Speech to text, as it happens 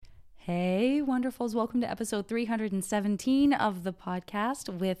Hey, wonderfuls. Welcome to episode 317 of the podcast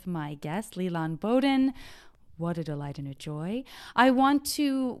with my guest, Lilan Bowden. What a delight and a joy. I want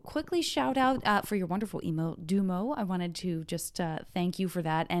to quickly shout out for your wonderful email, Dumo. I wanted to just thank you for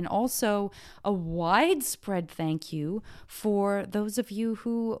that. And also a widespread thank you for those of you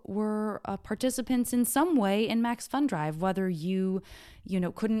who were participants in some way in Max Fund Drive, whether you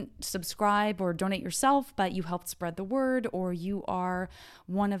couldn't subscribe or donate yourself, but you helped spread the word, or you are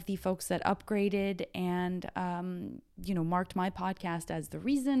one of the folks that upgraded and, marked my podcast as the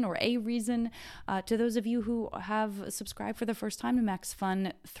reason or a reason. To those of you who have subscribed for the first time to Max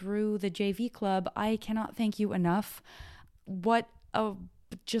Fun through the JV Club, I cannot thank you enough. What a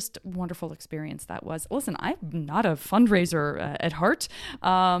just wonderful experience that was. Listen, I'm not a fundraiser at heart.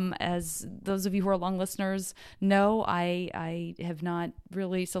 As those of you who are long listeners know, I have not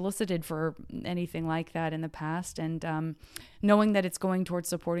really solicited for anything like that in the past. And knowing that it's going towards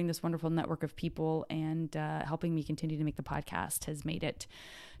supporting this wonderful network of people and helping me continue to make the podcast has made it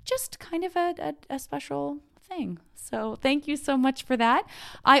just kind of a special thing. So thank you so much for that.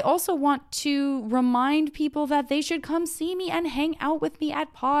 I also want to remind people that they should come see me and hang out with me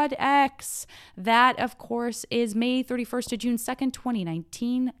at PodX. That, of course, is May 31st to June 2nd,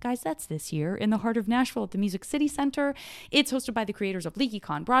 2019. Guys, that's this year in the heart of Nashville at the Music City Center. It's hosted by the creators of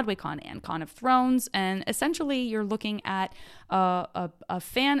LeakyCon, BroadwayCon, and Con of Thrones. And essentially, you're looking at a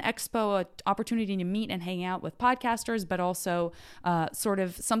fan expo, an opportunity to meet and hang out with podcasters, but also sort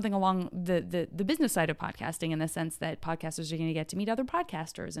of something along the business side of podcasting in the sense that podcasters are going to get to meet other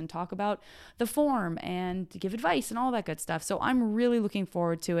podcasters and talk about the form and give advice and all that good stuff. So I'm really looking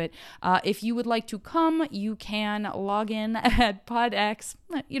forward to it. If you would like to come, you can log in at PodX.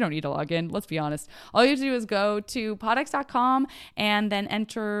 You don't need to log in. Let's be honest. All you have to do is go to podx.com and then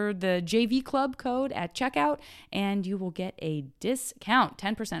enter the JV Club code at checkout and you will get a discount,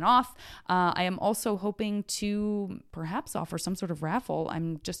 10% off. I am also hoping to perhaps offer some sort of raffle.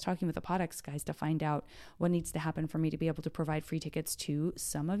 I'm just talking with the PodX guys to find out what needs to happen for me to be able to provide free tickets to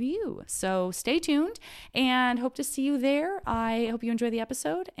some of you. So stay tuned and hope to see you there. I hope you enjoy the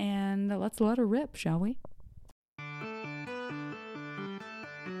episode and let's let her rip, shall we?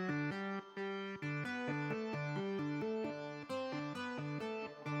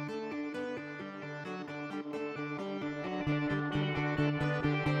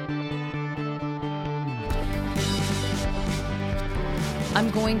 I'm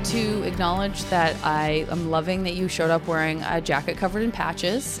going to acknowledge that I am loving that you showed up wearing a jacket covered in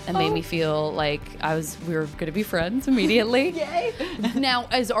patches and made me feel like we were going to be friends immediately. Yay! Now,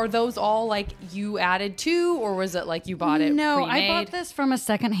 are those all like you added to, or was it like you bought it No, pre-made? I bought this from a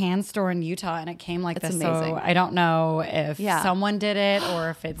secondhand store in Utah and it came like That's this. amazing. So I don't know if someone did it or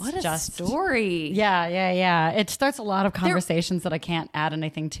if it's what a just story. Yeah. It starts a lot of conversations that I can't add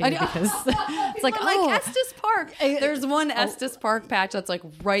anything to because it's like, Estes Park. There's one Estes Park patch that's like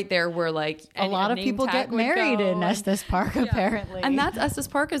right there where like a lot of people get married in Estes Park apparently. And that's Estes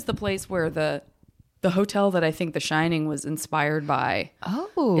Park is the place where the hotel that I think The Shining was inspired by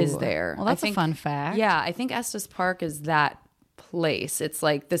is there. Well, that's a fun fact. Yeah, I think Estes Park is that place. It's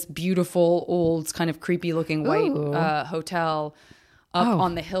like this beautiful old kind of creepy looking white hotel up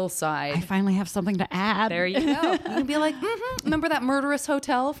on the hillside. I finally have something to add. There you go. You can be like, remember that murderous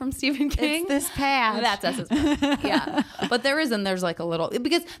hotel from Stephen King? It's this patch. That's Estes Park. Yeah. But there's like a little,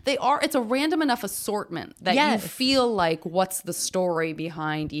 because it's a random enough assortment that you feel like what's the story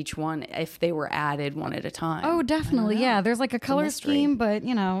behind each one if they were added one at a time. Oh, definitely. Yeah. There's like a color scheme, but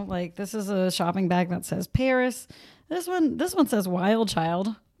like this is a shopping bag that says Paris. This one says Wild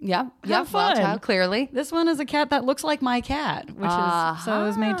Child. Yeah, fun. Wild Child, clearly. This one is a cat that looks like my cat, which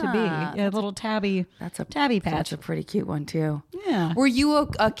is made to be. A little tabby. That's a tabby patch. That's a pretty cute one too. Yeah. Were you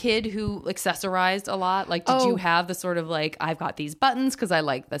a kid who accessorized a lot? Like, did you have the sort of like, I've got these buttons because I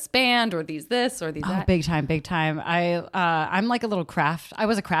like this band, or these this, or these that? Big time. I'm like a little craft. I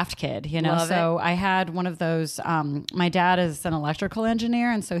was a craft kid, so I had one of those. My dad is an electrical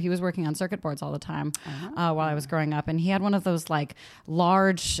engineer, and so he was working on circuit boards all the time while I was growing up, and he had one of those like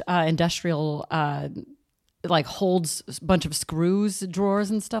large industrial like holds a bunch of screws drawers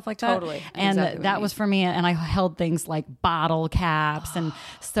and stuff like that. Totally. And exactly that was for me. And I held things like bottle caps and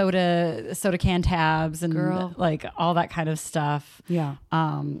soda can tabs and like all that kind of stuff. Yeah.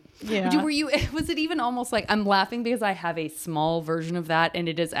 Yeah. Was it even almost like, I'm laughing because I have a small version of that and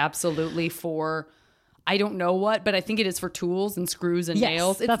it is absolutely for, I don't know what, but I think it is for tools and screws and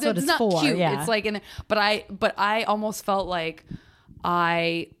nails. That's what it's not for. Cute. Yeah. It's like, but I almost felt like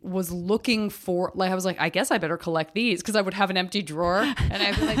I was looking for, like, I was like, I guess I better collect these, because I would have an empty drawer and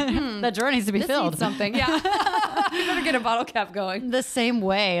I'd be like, that drawer needs to be this filled. needs something. Yeah. You better get a bottle cap going. The same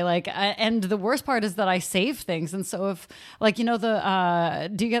way, like, and the worst part is that I save things, and so if, like, you know,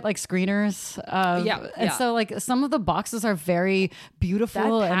 do you get like screeners? And so like some of the boxes are very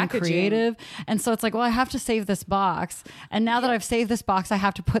beautiful and creative, and so it's like, well, I have to save this box, and now that I've saved this box, I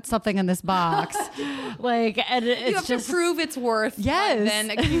have to put something in this box, like, and it's you have just to prove its worth. Yes. By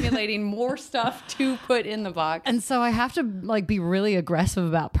then accumulating more stuff to put in the box. And so I have to like be really aggressive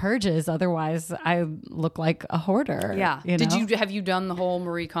about purges, otherwise I look like a hoarder. Yeah. You know? Have you done the whole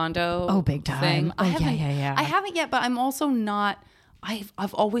Marie Kondo? Oh, big time. Thing? Oh, yeah. I haven't yet, but I'm also not.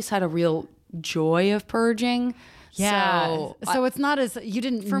 I've always had a real joy of purging. Yeah. So it's not as you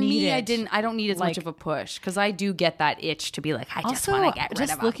didn't. For need me, it. I don't need as much of a push, because I do get that itch to be like, I just want to get rid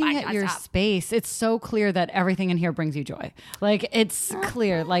just of looking at your space, it's so clear that everything in here brings you joy. Like, it's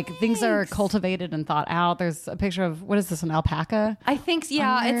clear, like things are cultivated and thought out. There's a picture of, what is this, an alpaca? I think, it's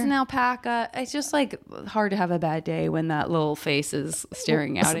an alpaca. It's just like hard to have a bad day when that little face is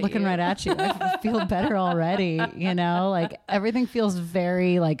staring out at looking you. right at you. I feel better already, you know, like everything feels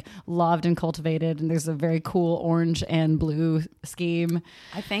very like loved and cultivated, and there's a very cool orange and blue scheme.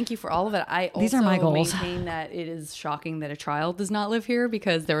 I thank you for all of it. These are my goals. Maintain that it is shocking that a child does not live here,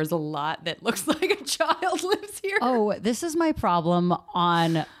 because there is a lot that looks like a child lives here. Oh, this is my problem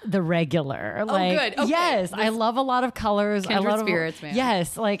on the regular. Like, good. Okay. Yes, I love a lot of colors. I love spirits, man.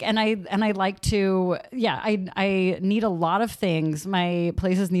 Yes, like, and I like to. Yeah, I need a lot of things. My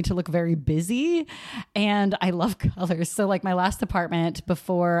places need to look very busy, and I love colors. So, like, my last apartment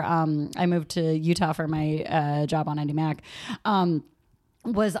before I moved to Utah for my job on Andy Mac,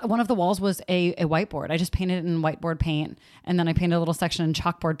 was one of the walls was a whiteboard. I just painted it in whiteboard paint, and then I painted a little section in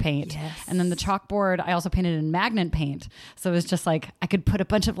chalkboard paint. Yes. And then the chalkboard I also painted in magnet paint. So it was just like I could put a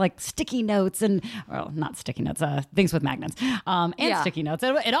bunch of like sticky notes and, well, not sticky notes, things with magnets, and sticky notes.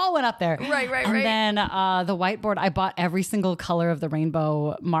 It all went up there. Right. And then the whiteboard, I bought every single color of the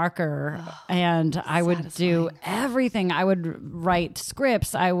rainbow marker, and I would do everything. I would write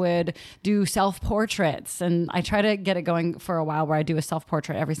scripts. I would do self-portraits, and I try to get it going for a while where I do a self-portrait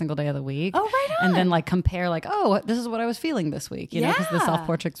every single day of the week. Oh, right on. And then like compare like, oh, this is what I was feeling this week, you know, because the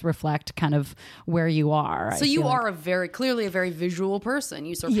self-portraits reflect kind of where you are. So you are clearly a very visual person.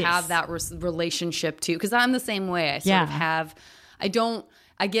 You sort of have that relationship too, because I'm the same way. I sort of have, I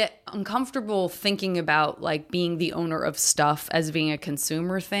get uncomfortable thinking about like being the owner of stuff as being a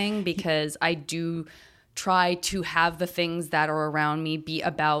consumer thing, because I do try to have the things that are around me be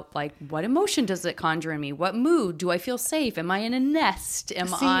about like, what emotion does it conjure in me? What mood? Do I feel safe? Am I in a nest? Am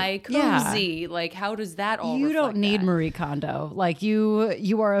I cozy? Yeah. Like, how does that all You don't need Marie Kondo. Like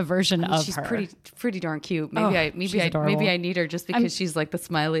you are a version of she's her. She's pretty darn cute. Maybe I need her just because she's like the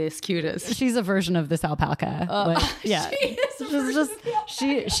smileyest, cutest. She's a version of this alpaca.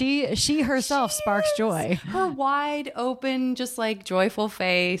 She herself sparks joy. Her wide open, just like joyful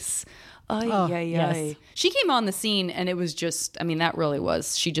face. Yes. She came on the scene and it was just, I mean, that really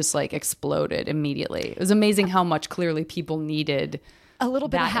was, she just like exploded immediately. It was amazing how much clearly people needed a little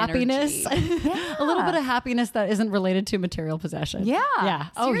bit of happiness. A little bit of happiness that isn't related to material possession. Yeah.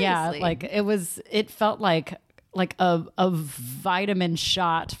 Oh seriously. yeah. Like it felt like a vitamin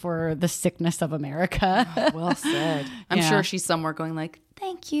shot for the sickness of America. Well said. I'm sure she's somewhere going like,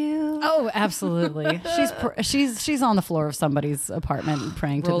 thank you. Oh, absolutely. She's on the floor of somebody's apartment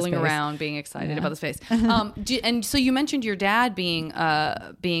praying, rolling to the space. around, being excited about the space. And so you mentioned your dad being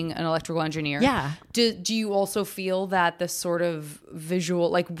an electrical engineer. Yeah. Do you also feel that the sort of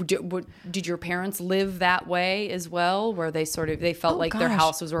visual, like, did your parents live that way as well, where they felt like their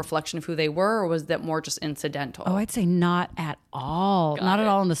house was a reflection of who they were, or was that more just incidental? Oh, I'd say not at all. Not at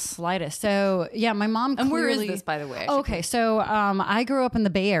all in the slightest. So yeah, my mom. And where is this, by the way? Okay, so I grew up in the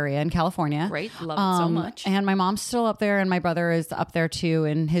Bay Area in California. Great, love it so much. And my mom's still up there, and my brother is up there too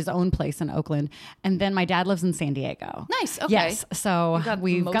in his own place in Oakland. And then my dad lives in San Diego. Nice. Okay. Yes. So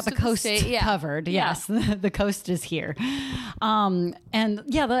we've got the coast covered. Yeah. Yes, the coast is here. And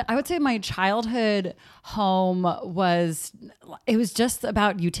yeah, I would say my childhood home was just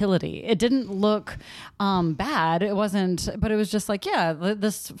about utility. It didn't look bad. It wasn't, but it was just like, yeah,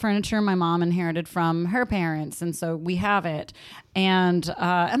 this furniture my mom inherited from her parents, and so we have it. And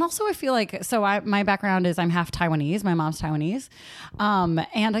and also I feel like, my background is I'm half Taiwanese. My mom's Taiwanese.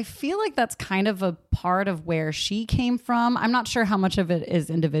 And I feel like that's kind of a part of where she came from. I'm not sure how much of it is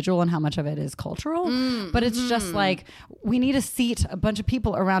individual and how much of it is cultural, but it's just like, we need to seat a bunch of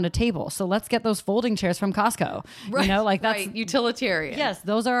people around a table. So let's get those folding chairs from Costco. Right, you know, like that's utilitarian. Yes,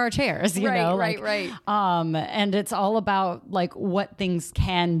 those are our chairs, you know, right. And it's all about like what things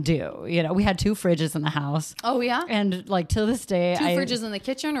can do. You know, we had 2 fridges in the house. Oh yeah. And like till this day, 2 fridges in the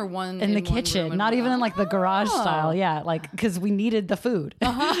kitchen or one in the kitchen, not even in like the garage style. Yeah. Like, cause we needed the food.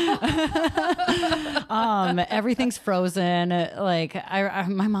 Everything's frozen. Like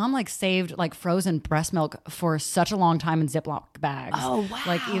my mom like saved like frozen breast milk for such a long time in Ziploc bags. Oh wow.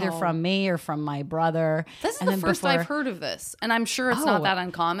 Like either from me or from my brother. This is the first I've heard of this. And I'm sure it's not that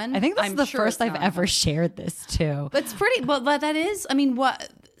uncommon. I think this is the first I've ever shared this too. It's pretty, but that is, I mean, what?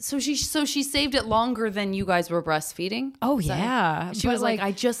 So she saved it longer than you guys were breastfeeding? Oh, yeah. She was like,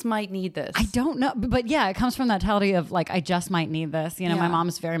 I just might need this. I don't know. But yeah, it comes from that mentality of like, I just might need this. You know, my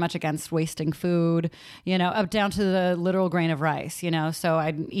mom's very much against wasting food, you know, up down to the literal grain of rice, you know. So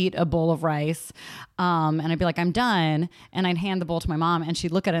I'd eat a bowl of rice and I'd be like, I'm done. And I'd hand the bowl to my mom and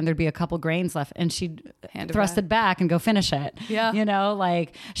she'd look at it and there'd be a couple grains left and she'd thrust it back and go finish it. Yeah. You know,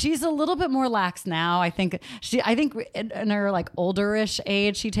 like she's a little bit more lax now. I think in her like olderish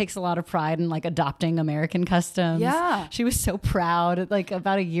age, she takes a lot of pride in like adopting American customs. Yeah. She was so proud. Like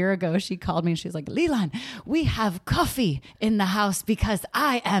about a year ago, she called me and she was like, Lilan, we have coffee in the house because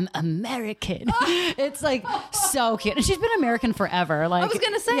I am American. It's like so cute. And she's been American forever. Like I was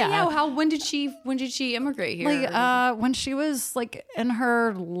going to say, when did she immigrate here? Like when she was like in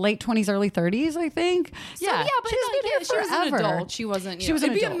her late 20s, early 30s, I think. So, but she's been here she was forever. an adult. She wasn't. She was an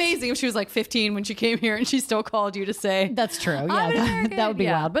It'd be adult. amazing if she was like 15 when she came here and she still called you to say that's true. Yeah, that would be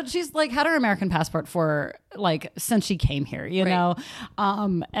wild. But she's like had her American passport for like since she came here, you know.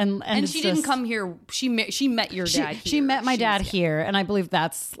 And she didn't come here. She met your dad. She met my dad here, and I believe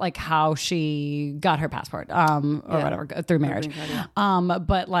that's like how she got her passport, whatever, through marriage.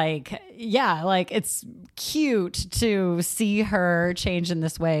 But like, yeah, like it's cute to see her change in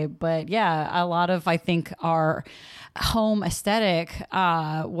this way. But yeah, a lot of I think our home aesthetic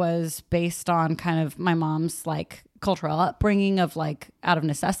was based on kind of my mom's like cultural upbringing of like out of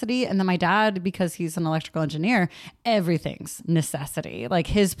necessity. And then my dad, because he's an electrical engineer, everything's necessity. Like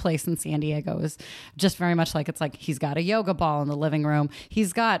his place in San Diego is just very much like, it's like he's got a yoga ball in the living room.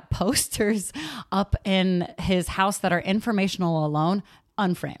 He's got posters up in his house that are informational alone,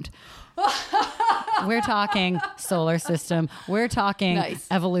 unframed. We're talking solar system. We're talking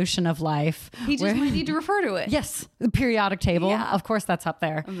evolution of life. He just might need to refer to it. Yes. The periodic table. Yeah. Of course that's up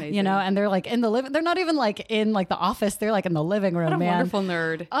there. Amazing. You know, and they're like in the living, they're not even like in like the office. They're like in the living room, what a man. Wonderful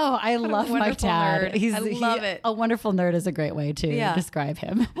nerd. Oh, I love my dad. Nerd. I love it. A wonderful nerd is a great way to describe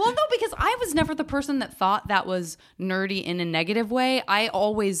him. Well, no, because I was never the person that thought that was nerdy in a negative way.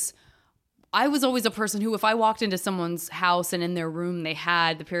 I was always a person who, if I walked into someone's house and in their room they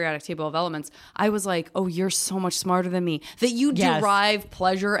had the periodic table of elements, I was like, oh, you're so much smarter than me. That you derive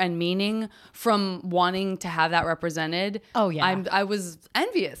pleasure and meaning from wanting to have that represented. Oh, yeah. I was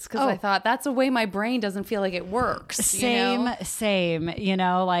envious because I thought that's a way my brain doesn't feel like it works. Same. You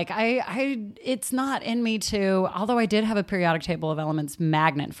know, like it's not in me to, although I did have a periodic table of elements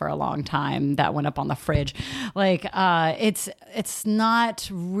magnet for a long time that went up on the fridge. Like, it's not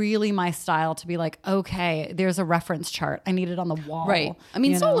really my style to be like, okay, there's a reference chart. I need it on the wall. Right. I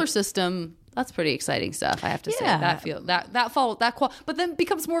mean, solar system, that's pretty exciting stuff. I have to say but then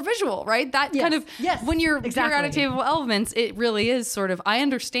becomes more visual, right? That kind of, when you're periodic table of elements, it really is sort of, I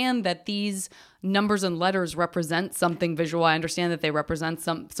understand that these numbers and letters represent something visual. I understand that they represent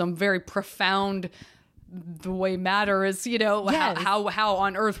some very profound, the way matter is, you know, how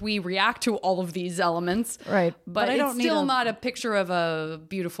on earth we react to all of these elements. Right. But it's still not a picture of a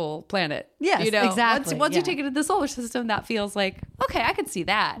beautiful planet. Yes, you know? exactly. Once you take it to the solar system, that feels like, okay, I could see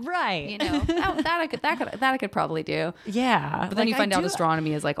that. Right. You know, that I could probably do. Yeah. But then you find out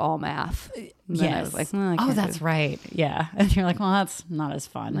astronomy is like all math. Yes. I was like, that's right. Yeah. And you're like, well, that's not as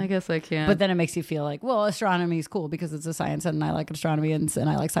fun. I guess I can. But then it makes you feel like, well, astronomy is cool because it's a science and I like astronomy and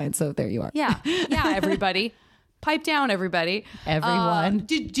I like science. So there you are. Yeah. Yeah, everybody. Pipe down, everybody. Everyone.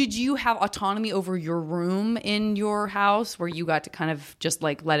 Did you have autonomy over your room in your house where you got to kind of just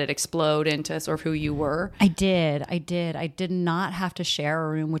like let it explode into sort of who you were? I did. I did not have to share a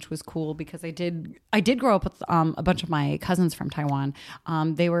room, which was cool because I did grow up with a bunch of my cousins from Taiwan.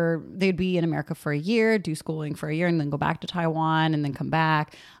 They'd be in America for a year, do schooling for a year, and then go back to Taiwan and then come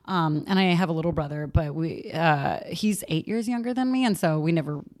back. And I have a little brother, but he's 8 years younger than me, and so we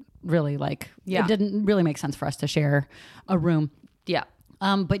never really it didn't really make sense for us to share a room. Yeah.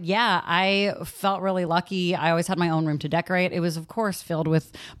 But yeah, I felt really lucky. I always had my own room to decorate. It was, of course, filled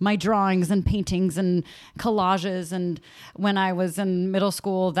with my drawings and paintings and collages. And when I was in middle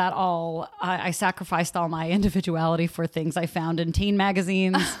school, I sacrificed all my individuality for things I found in teen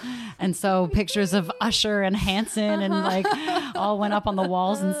magazines. And so pictures of Usher and Hanson and like all went up on the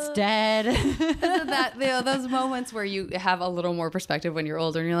walls instead. Isn't that those moments where you have a little more perspective when you're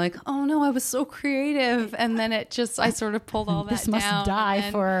older and you're like, oh no, I was so creative. And then I sort of pulled all that this down. Must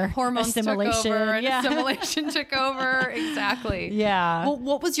die for hormones assimilation. Took over and assimilation took over. Exactly. Yeah. Well,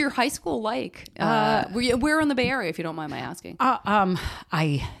 what was your high school like? Where in the Bay Area, if you don't mind my asking?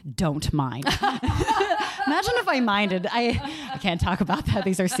 I don't mind. Imagine if I minded. I can't talk about that.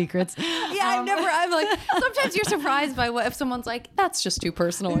 These are secrets. Yeah, I'm like, sometimes you're surprised by if someone's like, that's just too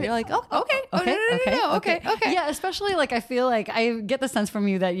personal. And you're like, oh, okay. Okay. Yeah, especially like I feel like I get the sense from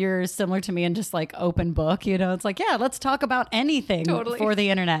you that you're similar to me and just like open book, you know, it's like, yeah, let's talk about anything for the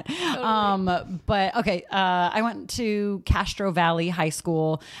internet. Totally. But okay, I went to Castro Valley High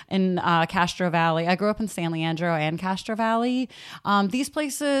School in Castro Valley. I grew up in San Leandro and Castro Valley. These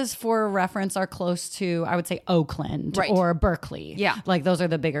places, for reference, are close to, I would say, Oakland or Berkeley. Yeah. Like those are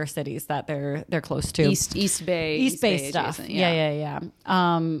the bigger cities that they're close to. East Bay stuff. Yeah.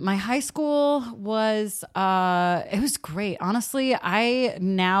 My high school was it was great. Honestly, I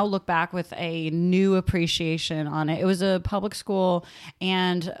now look back with a new appreciation on it. It was a public school,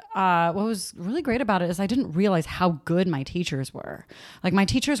 and what was really great about it is I didn't realize how good my teachers were. Like my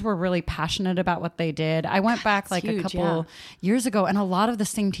teachers were really passionate about what they did. I went back like a couple years ago, and a lot of the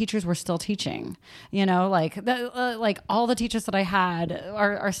same teachers were still teaching. You know, like all the teachers that I had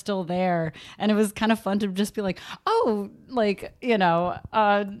are still there, and it was kind of fun to just be like, oh, like, you know,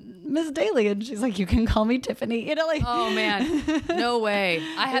 Miss Daly, and she's like, you can call me Tiffany, you know, like, oh man, no way.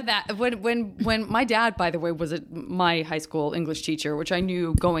 I had that when my dad, by the way, was my high school English teacher, which I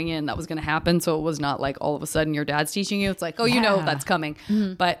knew going in that was going to happen, so it was not like all of a sudden your dad's teaching you. It's like, oh, you know that's coming.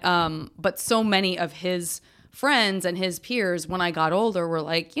 Mm-hmm. But so many of his friends and his peers when I got older were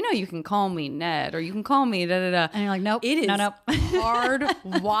like, you know, you can call me Ned or you can call me da-da-da. And you're like, nope. It is nope.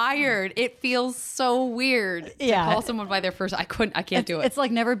 hardwired. It feels so weird to call someone by their first. I can't do it. It's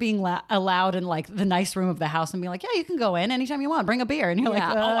like never being allowed in like the nice room of the house and being like, yeah, you can go in anytime you want, bring a beer. And you're like,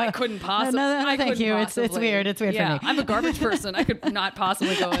 I couldn't possibly. No, thank you. It's weird. It's weird for me. I'm a garbage person. I could not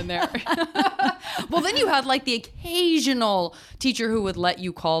possibly go in there. Well, then you had like the occasional teacher who would let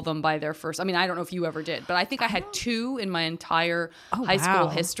you call them by their first. I mean, I don't know if you ever did, but I think I had two in my entire high school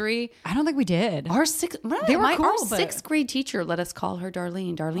history. I don't think we did. Our sixth grade teacher let us call her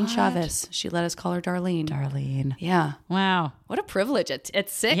Darlene. Darlene Chavez. She let us call her Darlene. Darlene. Yeah. Wow. What a privilege. At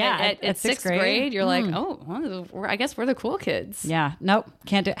sixth grade, you're like, oh, I guess we're the cool kids. Yeah. Nope.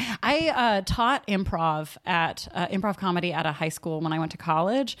 Can't do it. I taught improv comedy at a high school when I went to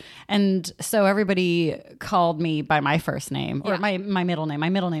college. And so everybody called me by my first name or my middle name. My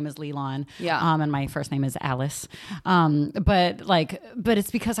middle name is Lilan. Yeah. And my first name is Alice. But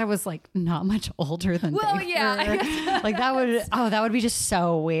it's because I was like not much older than they were. I guess. Like that would be just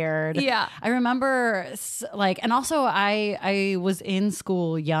so weird. Yeah. I remember and also I was in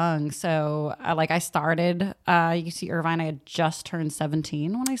school young. So I started UC Irvine. I had just turned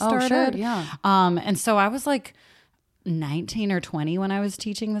 17 when I started. Oh, sure. Yeah. And so I was like 19 or 20 when I was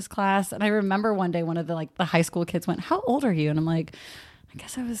teaching this class. And I remember one day one of the high school kids went, how old are you? And I'm like, I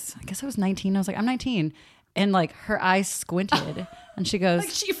guess I was 19. I was like, I'm 19. And like her eyes squinted and she goes, like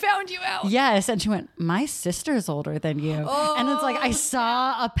she found you out. Yes. And she went, my sister's older than you. Oh, and it's like, I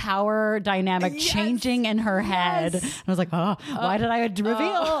saw a power dynamic changing in her head. And I was like, why did I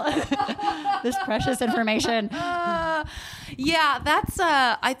reveal this precious information? Yeah, that's,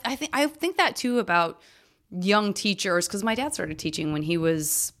 I think that too about young teachers. 'Cause my dad started teaching when he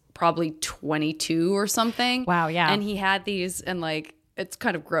was probably 22 or something. Wow. Yeah. And he had these and like, it's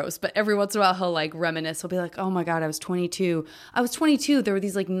kind of gross, but every once in a while he'll like reminisce. He'll be like, oh my God, I was 22. There were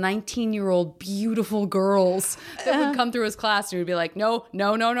these like 19-year-old beautiful girls that would come through his class and he'd be like, no.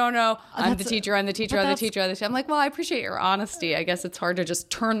 I'm the teacher. I'm I'm like, well, I appreciate your honesty. I guess it's hard to just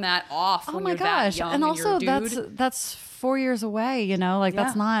turn that off when you're that young. And also dude. that's 4 years away, you know, like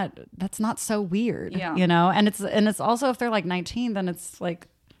that's not so weird, you know? And it's also, if they're like 19, then it's like,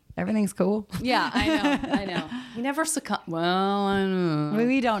 everything's cool. Yeah, I know. He never succumbed. Well, I don't know.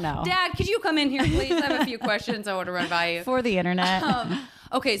 We don't know. Dad, could you come in here, please? I have a few questions I want to run by you. For the internet.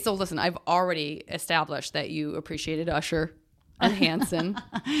 Okay, so listen, I've already established that you appreciated Usher and Hanson.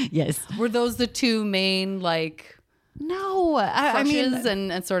 Yes. Were those the two main, like, No, I mean,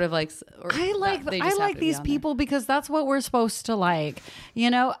 and sort of like, I like these people because that's what we're supposed to like.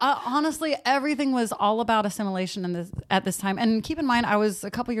 Honestly, everything was all about assimilation at this time. And keep in mind, I was a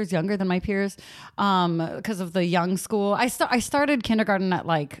couple years younger than my peers because of the young school. I started kindergarten at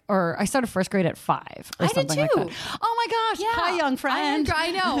I started first grade at 5 or something did too. like that. Oh my gosh! Yeah. Hi, young friend.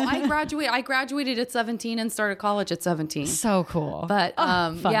 I know. I graduated at 17 and started college at 17. So cool. But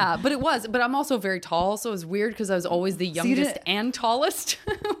yeah, but I'm also very tall, so it was weird because I was always the youngest and tallest.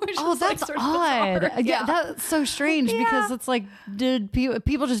 That's odd. Yeah, that's so strange because it's like, did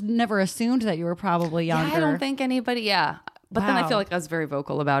people just never assumed that you were probably younger? Yeah, I don't think anybody. Yeah. But then I feel like I was very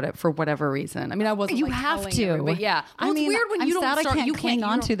vocal about it for whatever reason. I mean, I wasn't. You have to. But yeah, well, it's weird when you don't start. You can't cling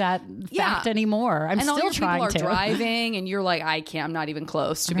on to that fact anymore. I'm still trying to. People are driving, and you're like, I can't. I'm not even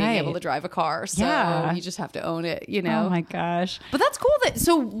close to being able to drive a car. So you just have to own it. Oh my gosh. But that's cool.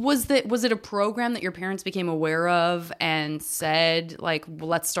 So was it a program that your parents became aware of and said like, well,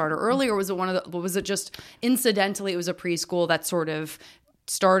 let's start early, or was it was it just incidentally? It was a preschool that sort of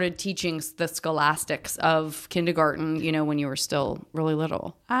started teaching the scholastics of kindergarten, when you were still really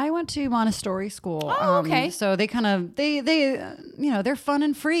little? I went to Montessori school. Oh, okay. So they kind of, they're fun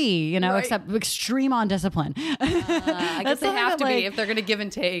and free, right. Except extreme on discipline. I guess they have to be if they're going to give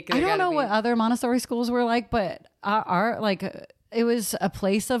and take. I don't know what other Montessori schools were like, but it was a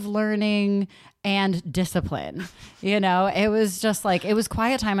place of learning and discipline. It was just like, it was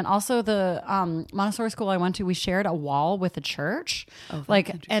quiet time. And also the Montessori school I went to, we shared a wall with a church. Oh,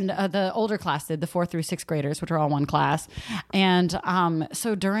 and the older class did, the 4th through 6th graders, which are all one class. And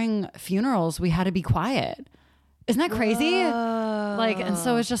so during funerals, we had to be quiet. Isn't that crazy? And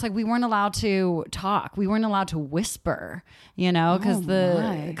so it's just like we weren't allowed to talk. We weren't allowed to whisper,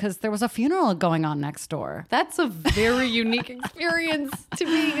 because there was a funeral going on next door. That's a very unique experience to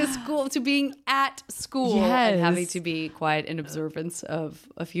being at school yes. and having to be quiet in observance of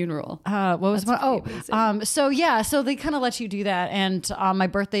a funeral. What was so they kind of let you do that, and my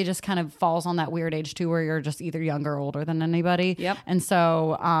birthday just kind of falls on that weird age too, where you're just either younger or older than anybody. Yep. And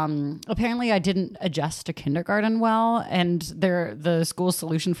so apparently I didn't adjust to kindergarten well, and the school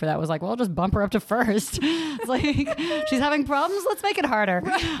solution for that was like, well, just bump her up to first. It's like, she's having problems, let's make it harder.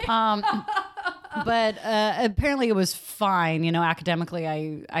 Right. But apparently it was fine.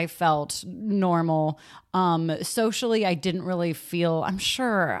 Academically I felt normal. Socially I didn't really feel, I'm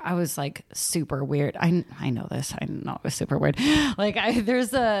sure I was like super weird. I know this. I know it was super weird. Like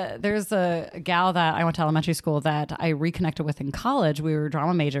there's a gal that I went to elementary school that I reconnected with in college. We were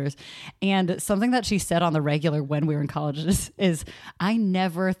drama majors, and something that she said on the regular when we were in college is I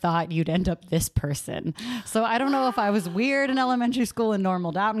never thought you'd end up this person. So I don't know if I was weird in elementary school and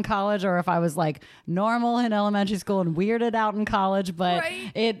normaled out in college, or if I was like normal in elementary school and weirded out in college, but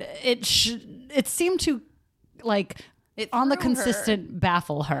right. it seemed to like on the consistent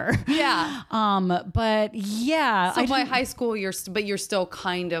baffle her. Yeah. But yeah. So by high school you're still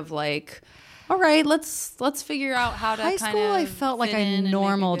kind of like, all right, let's figure out how to high school I felt like I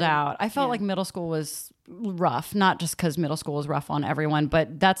normaled out. I felt like middle school was rough, not just because middle school is rough on everyone,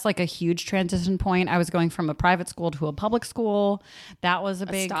 but that's like a huge transition point. I was going from a private school to a public school. That was a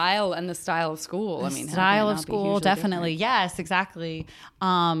big style, and the style of school. Style of school, definitely. Different? Yes, exactly.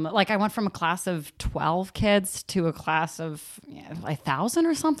 I went from a class of 12 kids to a class of 1,000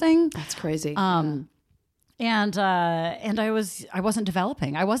 or something. That's crazy. And I wasn't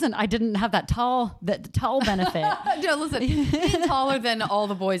developing. I didn't have that tall benefit. No, listen, being taller than all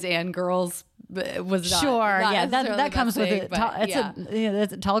the boys and girls was not, sure. Not that comes with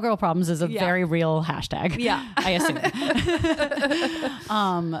it. Tall girl problems is a very real hashtag. Yeah, I assume.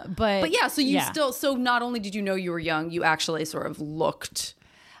 But yeah, so you still, so not only did you know you were young, you actually sort of looked.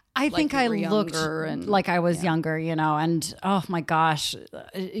 I think I looked like I was younger, and oh my gosh,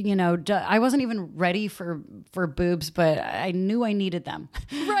 I wasn't even ready for boobs, but I knew I needed them.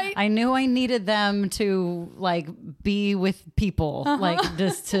 Right. I knew I needed them to like be with people, like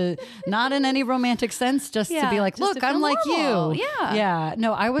just to, not in any romantic sense, just to be like, look, I'm like normal. you. Yeah. Yeah.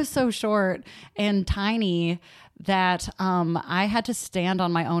 No, I was so short and tiny that I had to stand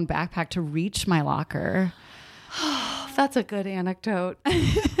on my own backpack to reach my locker. That's a good anecdote.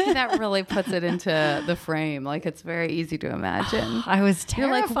 That really puts it into the frame. Like, it's very easy to imagine. I was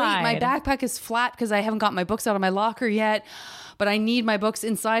terrified. You're like, wait, my backpack is flat because I haven't got my books out of my locker yet, but I need my books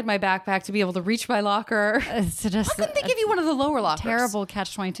inside my backpack to be able to reach my locker. How couldn't they give you one of the lower lockers? Terrible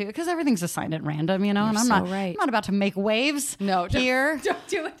catch-22, because everything's assigned at random, and I'm not about to make waves here. Don't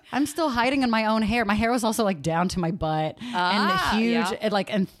do it. I'm still hiding in my own hair. My hair was also like down to my butt and huge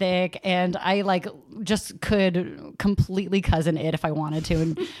and thick, and I like just could completely cousin it if I wanted to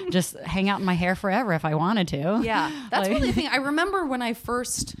and just hang out in my hair forever if I wanted to. Yeah. That's really the thing. I remember when I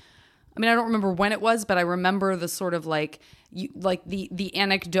first, I don't remember when it was, but I remember the sort of like the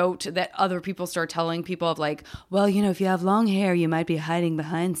anecdote that other people start telling people of like, well, if you have long hair, you might be hiding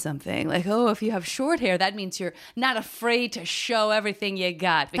behind something. Like, oh, if you have short hair, that means you're not afraid to show everything you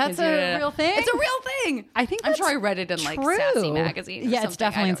got. Because that's a real thing? It's a real thing. I'm sure I read it in like Sassy Magazine. Yeah, it's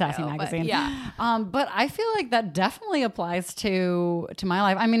definitely in Sassy Magazine. But, yeah. But I feel like that definitely applies to my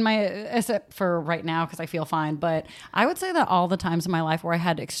life. Except for right now because I feel fine. But I would say that all the times in my life where I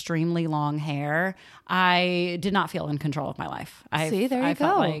had extremely long hair, I did not feel in control of my life. There you go.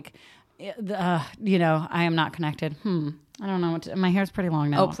 Felt like, I am not connected. I don't know. My hair's pretty long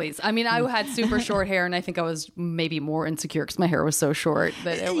now. Oh, please. I had super short hair, and I think I was maybe more insecure because my hair was so short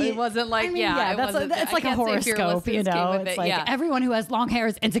that it wasn't like, it's like a horoscope, It's like everyone who has long hair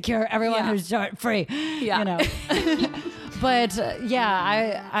is insecure. Everyone who's short, free. Yeah. But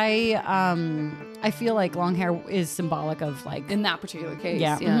I feel like long hair is symbolic of like in that particular case.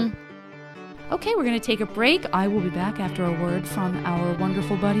 Yeah. Mm-hmm. Okay, we're going to take a break. I will be back after a word from our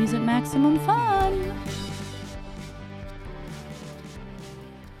wonderful buddies at Maximum Fun.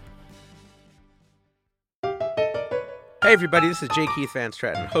 Hey everybody, this is J. Keith Van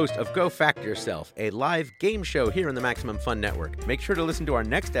Stratton, host of Go Fact Yourself, a live game show here on the Maximum Fun Network. Make sure to listen to our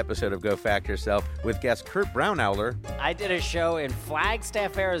next episode of Go Fact Yourself with guest Kurt Brownowler. I did a show in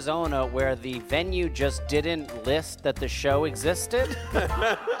Flagstaff, Arizona, where the venue just didn't list that the show existed.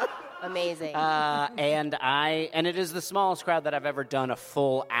 Amazing. And it is the smallest crowd that I've ever done a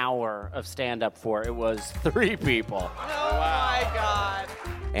full hour of stand-up for. It was 3 people. Oh my God.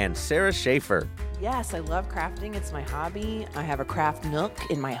 And Sarah Schaefer. Yes, I love crafting. It's my hobby. I have a craft nook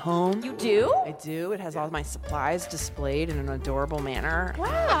in my home. You do? I do. It has all my supplies displayed in an adorable manner.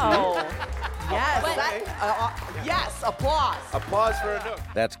 Wow. Yes. Yes, applause. Applause for a nook.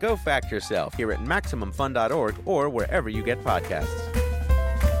 That's Go Fact Yourself here at MaximumFun.org or wherever you get podcasts.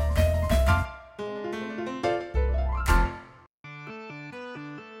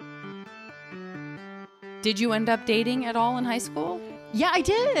 Did you end up dating at all in high school? Yeah, I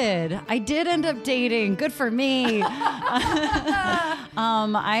did. I did end up dating. Good for me. I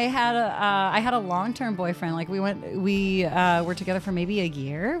had a long-term boyfriend. Like we were together for maybe a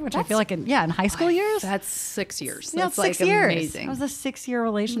year, which I feel like in high school years. That's 6 years. Yeah, That's 6 like years. Amazing. It was a 6-year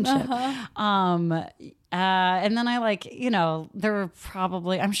relationship. And then I there were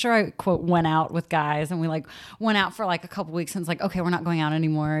probably, I'm sure I quote went out with guys and we went out for a couple weeks and it's like, okay, we're not going out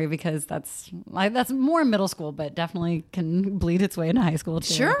anymore because that's more middle school, but definitely can bleed its way into high school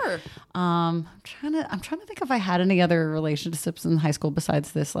too. Sure. I'm trying to think if I had any other relationships in high school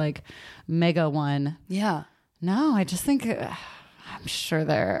besides this mega one. Yeah. No, I just think I'm sure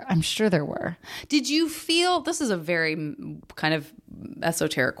there were. Did you feel, this is a very kind of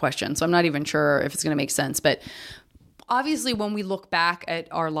esoteric question, so I'm not even sure if it's going to make sense, but obviously when we look back at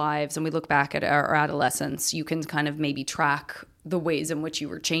our lives and we look back at our adolescence, you can kind of maybe track the ways in which you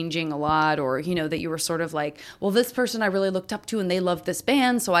were changing a lot, or, that you were sort of like, well, this person I really looked up to and they loved this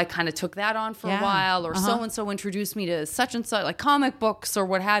band, so I kind of took that on for a while, or so-and-so introduced me to such and such, like comic books or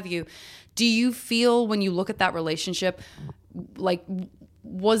what have you. Do you feel when you look at that relationship,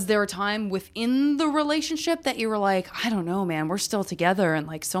 was there a time within the relationship that you were like, I don't know, man, we're still together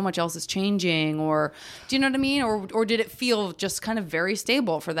and so much else is changing, or do you know what I mean? Or did it feel just kind of very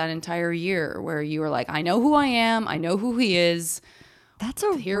stable for that entire year where you were like, I know who I am, I know who he is. That's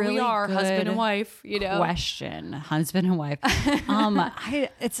a Here really we are, good husband and wife, question. Husband and wife.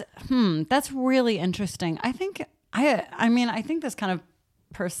 That's really interesting. I think this kind of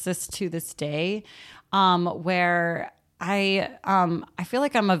persists to this day, where I feel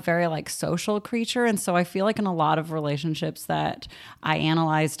like I'm a very social creature, and so I feel like in a lot of relationships that I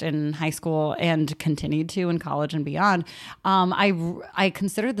analyzed in high school and continued to in college and beyond, I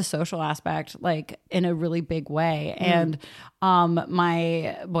considered the social aspect in a really big way. And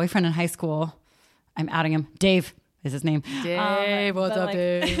my boyfriend in high school, I'm outing him, Dave is his name. Dave, what's up,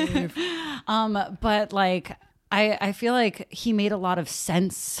 Dave? But I feel like he made a lot of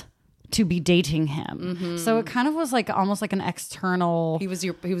sense to be dating him. Mm-hmm. So it kind of was almost like an external. He was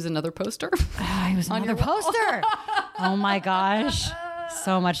another poster? He was another poster. Oh my gosh.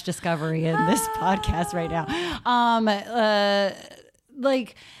 So much discovery in this podcast right now.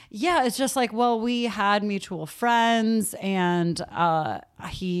 It's just we had mutual friends and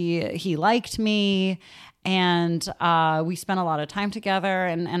he liked me. And we spent a lot of time together,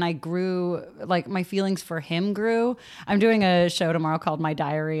 and I grew, like, my feelings for him grew. I'm doing a show tomorrow called My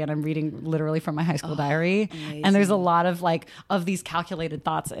Diary, and I'm reading literally from my high school diary. Amazing. And there's a lot of, like, of these calculated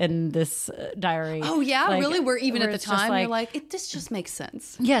thoughts in this diary. Oh, yeah? Like, really? Where even at the time, like, you're like, this just makes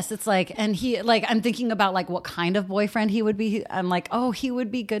sense. Yes, it's like, and he, like, I'm thinking about, like, what kind of boyfriend he would be. I'm like, oh, he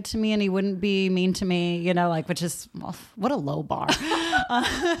would be good to me and he wouldn't be mean to me, you know, like, which is, well, what a low bar.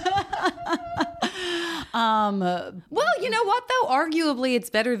 Well, you know what though? Arguably, it's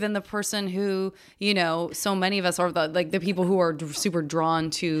better than the person who, you know, so many of us are the people who are super drawn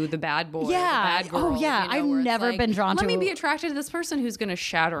to the bad boy, yeah. the bad girl. Oh, yeah. You know, I've never been drawn to. Let me be attracted to this person who's going to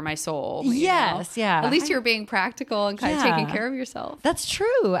shatter my soul. Yes, you know? yeah. At least you're being practical and kind of taking care of yourself. That's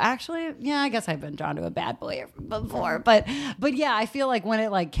true. Actually, yeah. I guess I've been drawn to a bad boy before, but yeah, I feel like when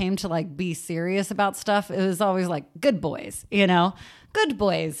it like came to like be serious about stuff, it was always like good boys, you know. Good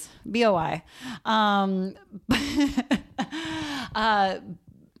boys, BOI.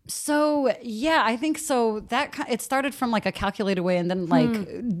 So yeah, I think so. That it started from like a calculated way, and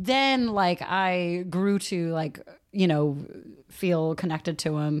then like I grew to like, you know, feel connected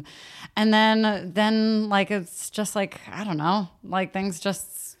to him, and then like it's just like, I don't know, like things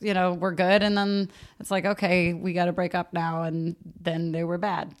just, you know, were good, and then it's like, okay, we got to break up now, and then they were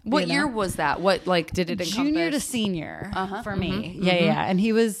bad. What year was that? What, like, did it encompass? Junior to senior for me. Yeah. And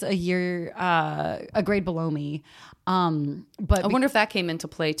he was a year, a grade below me. But I wonder if that came into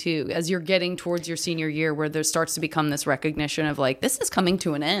play too, as you're getting towards your senior year, where there starts to become this recognition of like, this is coming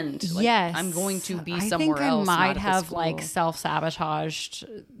to an end. Like, yes, I'm going to be I somewhere think else. I might not at have this like school. self-sabotaged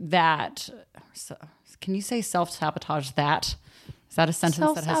that. So, can you say self-sabotage that? Is that a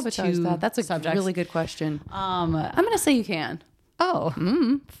sentence that has two That's a subjects? really good question. I'm going to say you can. Oh,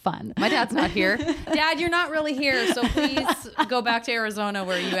 fun. My dad's not here. Dad, you're not really here, so please go back to Arizona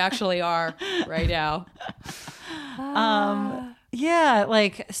where you actually are right now. Yeah,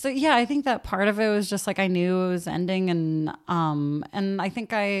 like, so yeah, I think that part of it was just like I knew it was ending, and I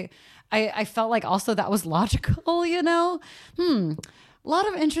think I felt like also that was logical, you know. A lot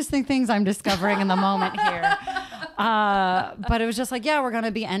of interesting things I'm discovering in the moment here. But it was just like, yeah, we're going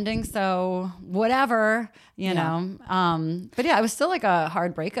to be ending, so whatever, you know. But yeah, it was still like a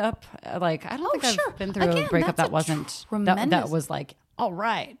hard breakup. Like, I don't think I've been through a breakup that wasn't, that was like, all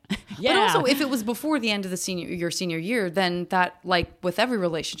right. Yeah. But also, if it was before the end of your senior year, then that, like with every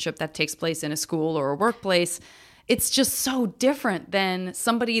relationship that takes place in a school or a workplace, it's just so different than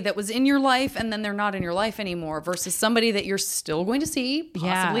somebody that was in your life and then they're not in your life anymore versus somebody that you're still going to see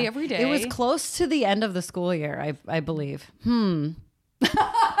possibly every day. It was close to the end of the school year, I believe. You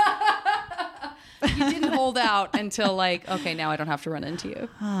didn't hold out until like, okay, now I don't have to run into you.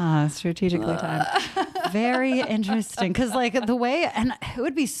 Strategically timed. Very interesting. Because like the way, and it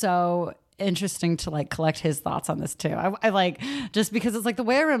would be so interesting to like collect his thoughts on this too. I like, just because it's like the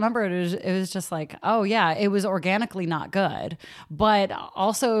way I remember it was just like, oh yeah, it was organically not good, but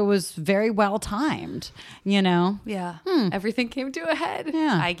also it was very well timed, you know? Yeah. Everything came to a head.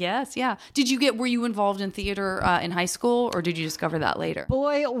 Yeah. I guess. Yeah. Were you involved in theater in high school, or did you discover that later?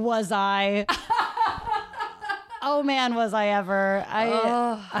 Boy, was I. Oh man, was I ever.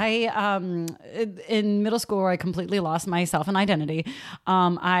 In middle school where I completely lost myself and identity,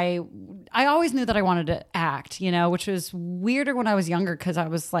 I always knew that I wanted to act, you know, which was weirder when I was younger because I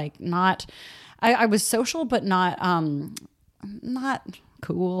was like I was social but not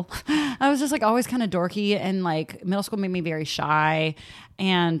cool. I was just like always kind of dorky, and like middle school made me very shy,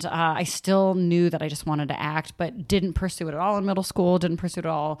 and I still knew that I just wanted to act, but didn't pursue it at all in middle school, didn't pursue it at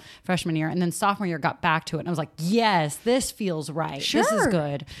all freshman year, and then sophomore year got back to it, and I was like, yes, this feels right. Sure. This is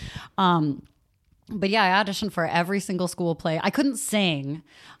good. But yeah, I auditioned for every single school play. I couldn't sing.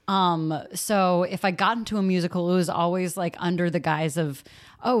 So if I got into a musical, it was always like under the guise of,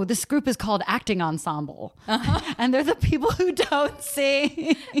 oh, this group is called acting ensemble. And they're the people who don't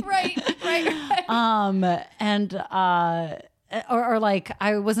sing. Right. Or like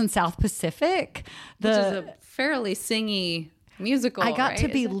I was in South Pacific. Which is a fairly singy musical. I got to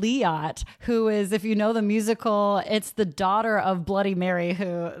be Liat, who is, if you know the musical, it's the daughter of Bloody Mary,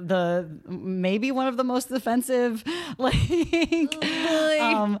 who maybe one of the most offensive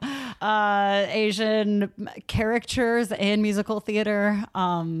Asian characters in musical theater.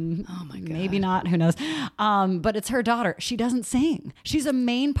 Oh my God. Maybe not, who knows? But it's her daughter. She doesn't sing. She's a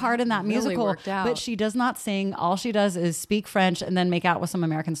main part in that musical, worked out. but she does not sing. All she does is speak French and then make out with some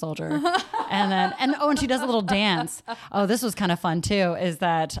American soldier. and she does a little dance. Oh, this was kind of fun too, is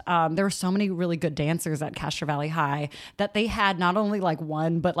that there were so many really good dancers at Castro Valley High that they had not only like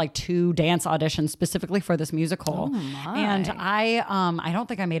one but like two dance auditions specifically for this musical. Oh my. And I don't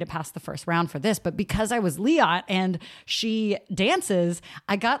think I made it past past the first round for this, but because I was Liat and she dances,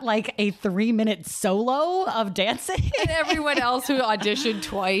 I got like a 3-minute solo of dancing. And everyone else who auditioned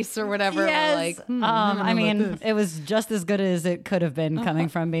twice or whatever, Yes. were like, I mean, it was just as good as it could have been coming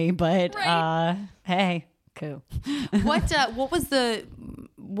from me, but hey, cool. What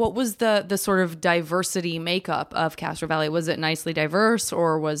was the sort of diversity makeup of Castro Valley? Was it nicely diverse,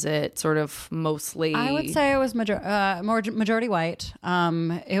 or was it sort of mostly? I would say it was more majority white.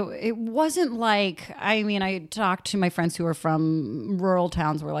 It wasn't like, I mean, I talked to my friends who were from rural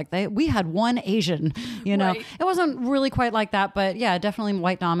towns where like we had one Asian, you know. Right. It wasn't really quite like that, but yeah, definitely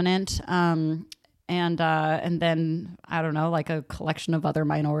white dominant. And then I don't know, like a collection of other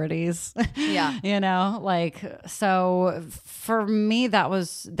minorities. Yeah. You know, like, so for me, that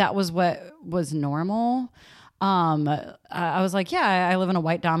was what was normal. I was like, yeah, I live in a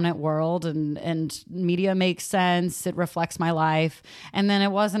white dominant world and media makes sense. It reflects my life. And then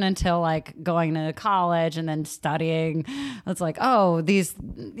it wasn't until like going to college and then studying, it's like, oh,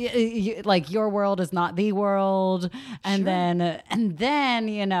 like your world is not the world. And then,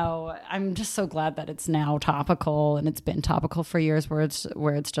 you know, I'm just so glad that it's now topical, and it's been topical for years where it's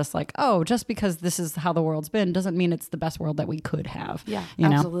just like, oh, just because this is how the world's been doesn't mean it's the best world that we could have. Yeah, you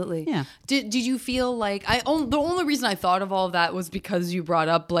know? absolutely. Yeah. Did you feel like the only reason I thought of all of that was because you brought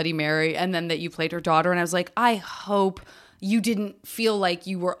up Bloody Mary and then that you played her daughter, and I was like, I hope you didn't feel like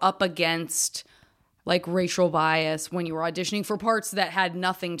you were up against like racial bias when you were auditioning for parts that had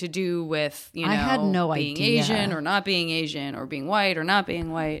nothing to do with, you know, I had no being idea. Asian or not being Asian or being white or not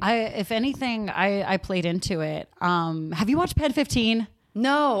being white. If anything, I played into it. Have you watched Ped 15?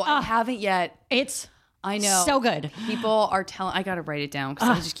 No, I haven't yet. I know. So good. People are telling, I got to write it down because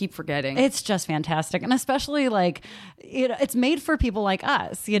I just keep forgetting. It's just fantastic. And especially like, you know, it's made for people like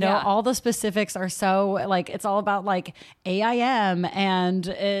us, you know, Yeah. all the specifics are so like, it's all about like AIM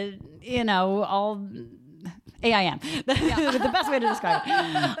and, you know, all AIM, the best way to describe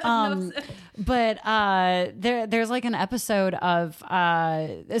it. But there's like an episode of,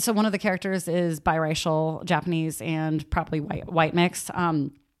 so one of the characters is biracial, Japanese and probably white mix.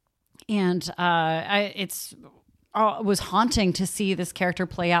 It was haunting to see this character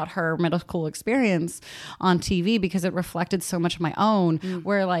play out her middle school experience on TV because it reflected so much of my own,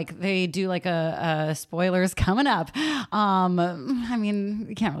 where like they do like a spoilers coming up. I mean,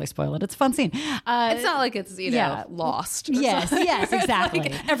 you can't really spoil it. It's a fun scene. It's not like it's, you know, lost. Yes, exactly.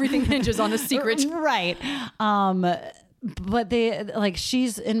 Like everything hinges on a secret. Right. But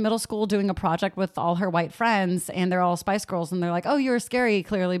she's in middle school doing a project with all her white friends, and they're all Spice Girls, and they're like, "Oh, you're scary,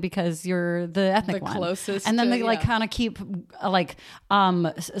 clearly, because you're the ethnic one." Closest, and then they like kind of keep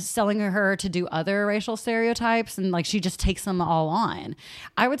selling her to do other racial stereotypes, and like she just takes them all on.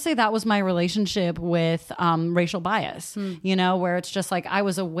 I would say that was my relationship with racial bias. You know, where it's just like I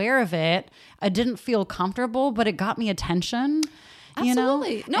was aware of it, I didn't feel comfortable, but it got me attention.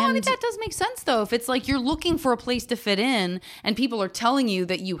 Absolutely. You know? No, I mean, that does make sense, though. If it's like you're looking for a place to fit in and people are telling you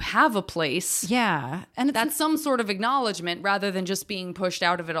that you have a place. Yeah. And that's some sort of acknowledgement rather than just being pushed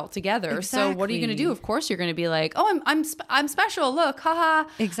out of it altogether. Exactly. So what are you going to do? Of course, you're going to be like, oh, I'm special. Look, haha.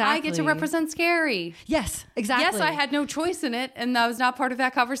 Exactly. I get to represent scary. Yes, exactly. Yes, I had no choice in it, and I was not part of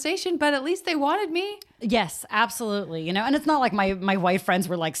that conversation, but at least they wanted me. Yes, absolutely. You know, and it's not like my white friends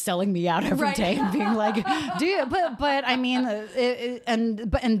were like selling me out every day and being like, "Do you?" But I mean,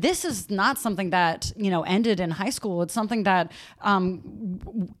 and this is not something that, you know, ended in high school. It's something that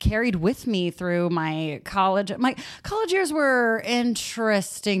carried with me through my college. My college years were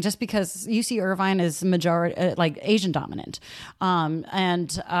interesting just because UC Irvine is majority like Asian dominant, but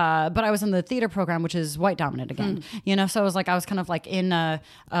I was in the theater program, which is white dominant again. You know, so it was like I was kind of like in a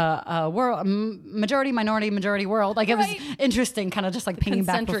world majority minority world. Like it was interesting, kind of just like pinging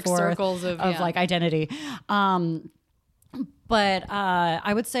back and forth circles of like identity. But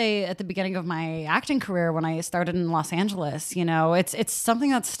I would say at the beginning of my acting career, when I started in Los Angeles, you know, it's something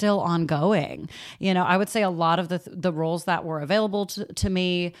that's still ongoing. You know, I would say a lot of the roles that were available to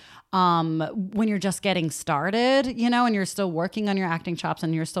me when you're just getting started, you know, and you're still working on your acting chops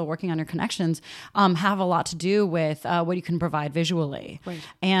and you're still working on your connections, have a lot to do with what you can provide visually. Right.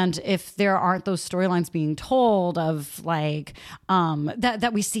 And if there aren't those storylines being told of like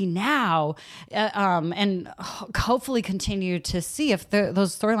that we see now, and hopefully continue to see, if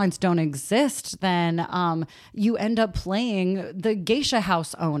those storylines don't exist, then you end up playing the geisha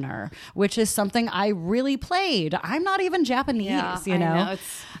house owner, which is something I really played. I'm not even Japanese, you know.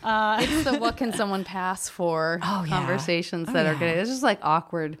 It's the what can someone pass for conversations that are good. It's just like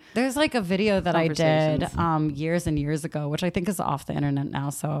awkward. There's like a video that I did Conversations. years and years ago, which I think is off the internet now,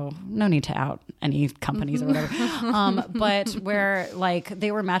 so no need to out any companies or whatever. But where like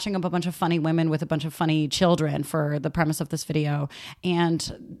they were matching up a bunch of funny women with a bunch of funny children for the premise of this video,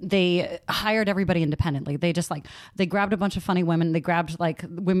 and they hired everybody independently. They just like they grabbed a bunch of funny women. They grabbed like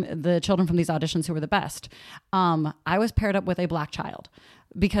the children from these auditions who were the best. I was paired up with a black child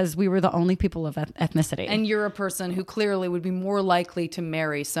because we were the only people of ethnicity. And you're a person who clearly would be more likely to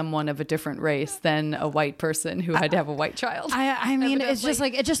marry someone of a different race than a white person who had to have a white child. I mean, it's just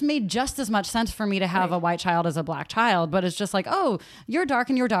like, it just made just as much sense for me to have a white child as a black child, but it's just like, oh, you're dark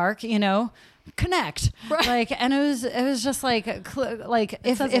and you're dark, you know, connect. Right. Like, and it was just like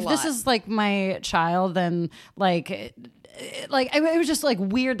if this is like my child, then it was just like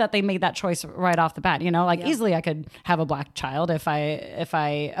weird that they made that choice right off the bat, you know, like easily I could have a black child if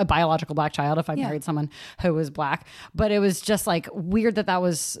I a biological black child if I married someone who was black, but it was just like weird that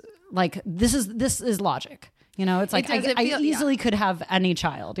was like this is logic. You know, it's like I easily could have any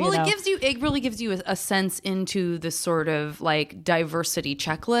child. Well, you know? it really gives you a sense into the sort of like diversity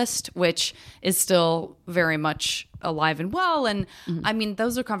checklist, which is still very much alive and well. And I mean,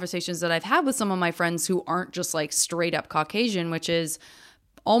 those are conversations that I've had with some of my friends who aren't just like straight up Caucasian, which is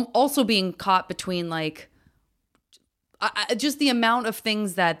also being caught between like just the amount of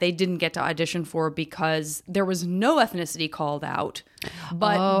things that they didn't get to audition for because there was no ethnicity called out.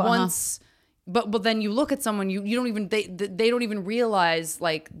 But But then you look at someone, you don't even they don't even realize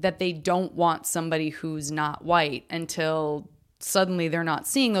like that they don't want somebody who's not white until suddenly they're not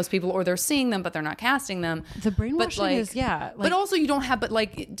seeing those people, or they're seeing them but they're not casting them. The brainwashing is but also you don't have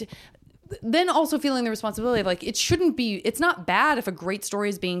then also feeling the responsibility of like it's not bad if a great story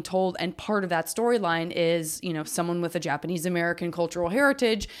is being told and part of that storyline is, you know, someone with a Japanese American cultural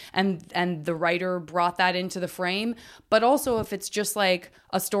heritage and the writer brought that into the frame. But also if it's just like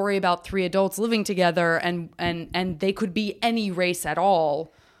a story about three adults living together and they could be any race at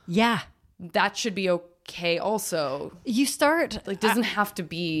all. Yeah. That should be okay also. You start like doesn't have to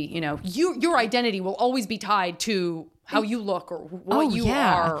be, you know, your identity will always be tied to how you look or what you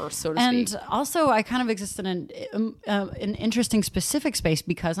are, so to speak. And also, I kind of exist in an interesting specific space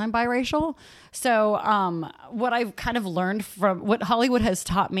because I'm biracial. So what I've kind of learned from what Hollywood has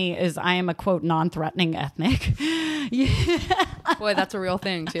taught me is I am a, quote, non-threatening ethnic. Boy, that's a real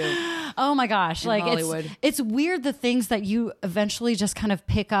thing, too. Oh, my gosh. In Hollywood. It's weird the things that you eventually just kind of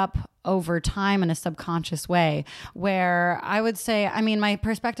pick up over time in a subconscious way, where I would say, I mean, my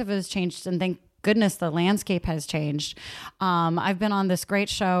perspective has changed, and thank goodness the landscape has changed. I've been on this great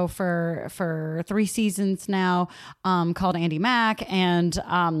show for 3 seasons now, called Andy Mack, and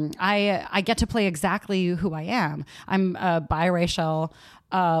I get to play exactly who I am. I'm a biracial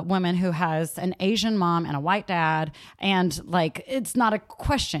woman who has an Asian mom and a white dad, and like it's not a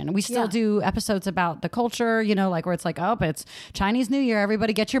question. We still do episodes about the culture, you know, like where it's like, oh, it's Chinese New Year,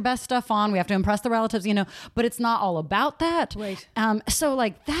 everybody get your best stuff on, we have to impress the relatives, you know, but it's not all about that. Right. So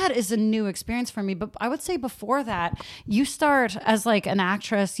like that is a new experience for me. But I would say before that, you start as like an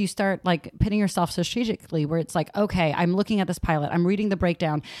actress, you start like pitting yourself strategically, where it's like, okay, I'm looking at this pilot, I'm reading the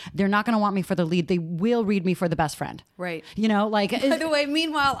breakdown, they're not going to want me for the lead, they will read me for the best friend. Right. You know, like by the way,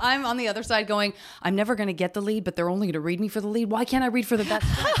 meanwhile, I'm on the other side going, I'm never going to get the lead, but they're only going to read me for the lead. Why can't I read for the best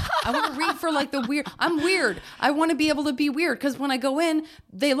friend? I want to read for like the weird. I'm weird. I want to be able to be weird, because when I go in,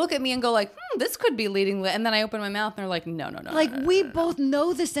 they look at me and go like, this could be leading. And then I open my mouth and they're like, no. Like we both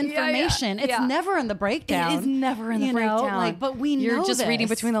know this information. It's never in the breakdown. It is never in the breakdown. Like, but you're just this. Reading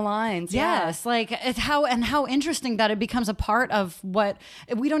between the lines. Yes. Like it's how interesting that it becomes a part of what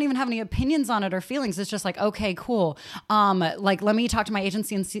we don't even have any opinions on it or feelings. It's just like, okay, cool. Like let me talk to my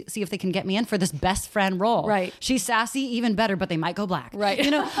agency and see if they can get me in for this best friend role. Right. She's sassy, even better, but they might go black. Right.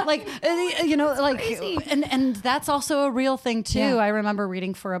 You know, like, you know, like, and that's also a real thing too. Yeah. I remember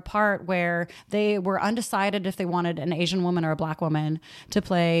reading for a part where they were undecided if they wanted an Asian woman or a black woman to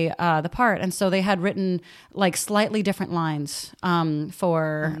play the part. And so they had written like slightly different lines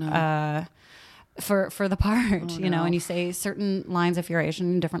for the part, you know, and you say certain lines if you're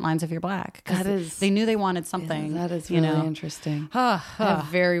Asian and different lines if you're black. They knew they wanted something. Yeah, that is really interesting. I have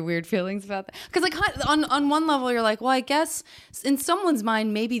very weird feelings about that. Because like on one level, you're like, well, I guess in someone's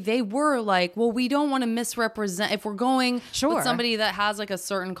mind, maybe they were like, well, we don't want to misrepresent. If we're going with somebody that has like a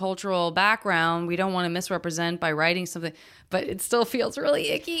certain cultural background, we don't want to misrepresent by writing something. But it still feels really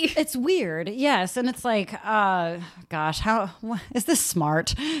icky. It's weird, yes. And it's like, gosh, how is this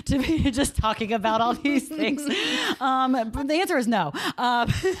smart to be just talking about about all these things? But the answer is no. I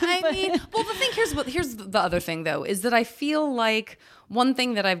mean, well, the thing here's the other thing though, is that I feel like one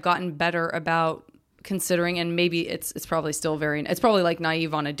thing that I've gotten better about considering, and maybe it's probably still it's probably like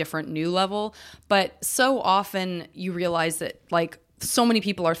naive on a different new level, but so often you realize that like so many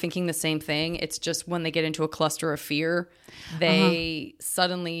people are thinking the same thing. It's just when they get into a cluster of fear, they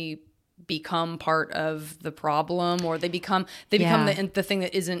suddenly become part of the problem, or they become the thing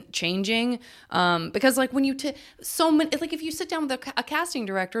that isn't changing, because like when you so many, like if you sit down with a casting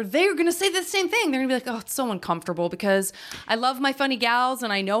director, they're gonna say the same thing. They're gonna be like, oh, it's so uncomfortable because I love my funny gals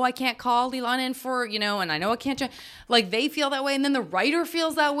and I know I can't call Lilan in for, and I know I can't like, they feel that way, and then the writer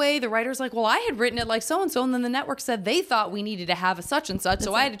feels that way. The writer's like, well, I had written it like so and so, and then the network said they thought we needed to have a such and such,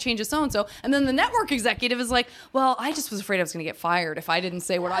 so I had to change a so and so, and then the network executive is like, well, I just was afraid I was gonna get fired if I didn't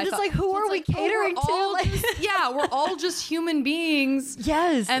say what I thought. Like, who are we catering to? We're all just human beings.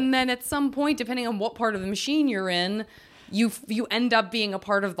 Yes. And then at some point, depending on what part of the machine you're in, you end up being a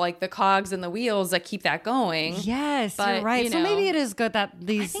part of like the cogs and the wheels that keep that going. Yes, but, you're right. So maybe it is good that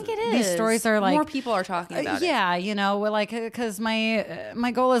these stories are like more people are talking about it. Yeah, like because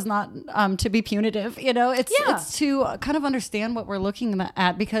my goal is not to be punitive. It's to kind of understand what we're looking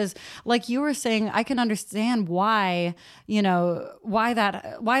at, because like you were saying, I can understand why why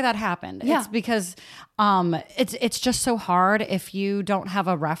that happened. Yeah. It's because it's just so hard if you don't have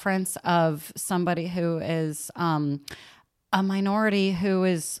a reference of somebody who is a minority who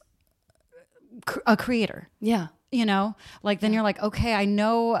is a creator. Yeah. Like then you're like, okay, I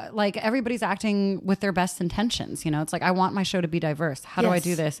know like everybody's acting with their best intentions. It's like, I want my show to be diverse. How do I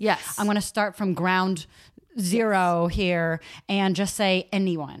do this? Yes. I'm going to start from ground zero here and just say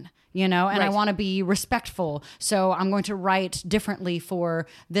anyone. And I want to be respectful. So I'm going to write differently for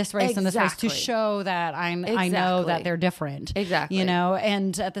this race and this race to show that I know that they're different. Exactly.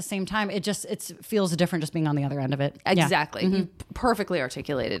 And at the same time, it feels different just being on the other end of it. Exactly. You perfectly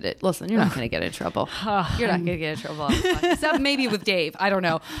articulated it. Listen, you're not going to get in trouble. You're not going to get in trouble. Except maybe with Dave. I don't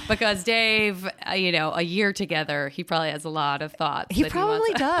know. Because Dave, a year together, he probably has a lot of thoughts. He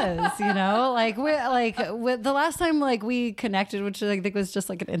probably does, like with the last time like we connected, which I think was just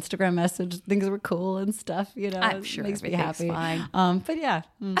like an Instagram message, things were cool and stuff, I'm sure makes me happy. Fine. But yeah.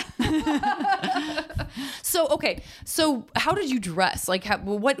 So how did you dress? Like,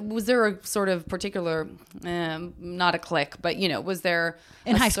 what was there a sort of particular, not a clique, but was there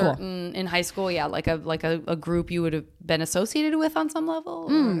in high school? In high school, yeah, like a group you would have been associated with on some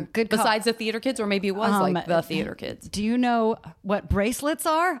level, good besides the theater kids, or maybe it was like the theater kids. Do you know what bracelets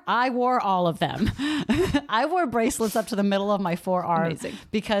are? I wore all of them. I wore bracelets up to the middle of my forearm. Amazing.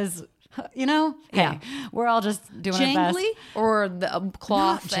 Because hey, we're all just doing jangly our best. Or the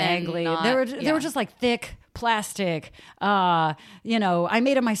cloth. Not jangly. They were just like thick plastic. I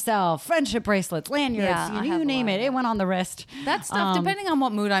made it myself. Friendship bracelets, lanyards, you name it. It went on the wrist. That stuff, depending on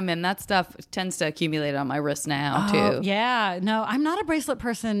what mood I'm in, that stuff tends to accumulate on my wrist now too. Yeah, no, I'm not a bracelet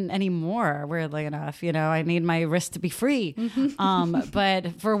person anymore. Weirdly enough, I need my wrist to be free.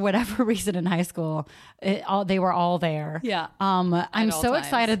 But for whatever reason in high school, they were all there. Yeah. I'm so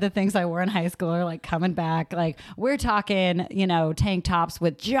excited the things I wore in high school are like coming back. Like we're talking, tank tops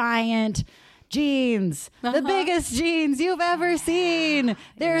with giant jeans, the biggest jeans you've ever seen.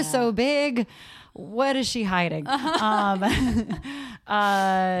 They're so big. What is she hiding? We're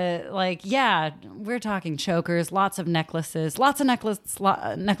talking chokers, lots of necklaces, lots of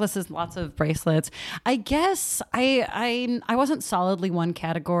bracelets. I guess I wasn't solidly one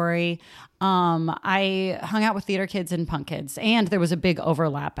category. I hung out with theater kids and punk kids, and there was a big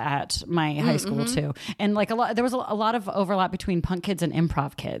overlap at my high school too. And like there was a lot of overlap between punk kids and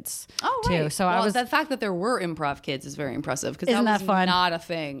improv kids. Oh, right. Too. So the fact that there were improv kids is very impressive, because that was fun? Not a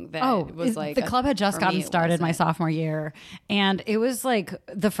thing. That was like the club had just gotten started my sophomore year, and it was like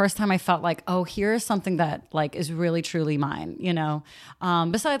the first time I felt like, oh, here's something that like is really truly mine.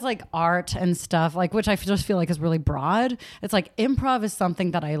 Besides like art and stuff, like which I just feel like is really broad. It's like improv is something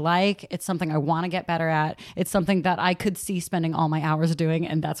that I like. It's something I want to get better at. It's something that I could see spending all my hours doing,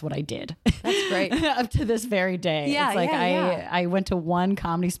 and that's what I did. That's great. Up to this very day. Yeah, it's like yeah, I went to one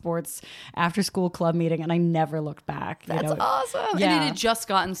comedy sports after school club meeting, and I never looked back. That's awesome. Yeah. And it had just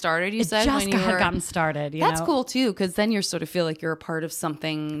gotten started, you said? Just had gotten started. That's cool too, because then you sort of feel like you're a part of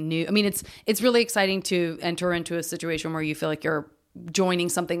something new. I mean, it's really exciting to enter into a situation where you feel like you're joining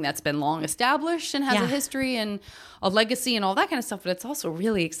something that's been long established and has a history and a legacy and all that kind of stuff. But it's also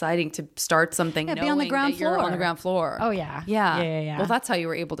really exciting to start something knowing be on the ground that you're floor. on the ground floor. Oh, yeah. Yeah. Well, that's how you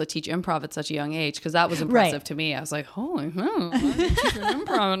were able to teach improv at such a young age, because that was impressive to me. I was like, holy hell, I'm teaching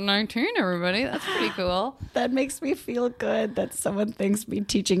improv at 19, everybody. That's pretty cool. That makes me feel good that someone thinks me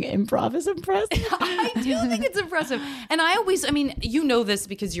teaching improv is impressive. I do think it's impressive. And I mean, you know this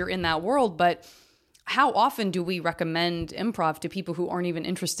because you're in that world, but how often do we recommend improv to people who aren't even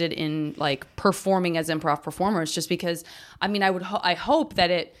interested in like performing as improv performers? Just because, I mean, I hope that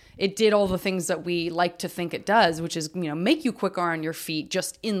it did all the things that we like to think it does, which is, you know, make you quicker on your feet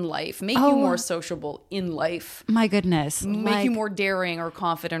just in life, make you more sociable in life. My goodness. Make you more daring or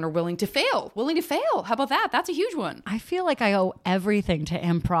confident or willing to fail. How about that? That's a huge one. I feel like I owe everything to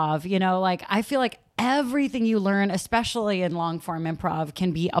improv. You know, like I feel like everything you learn, especially in long form improv,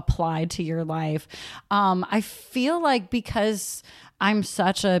 can be applied to your life. I feel like because I'm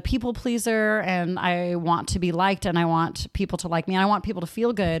such a people pleaser and I want to be liked and I want people to like me and I want people to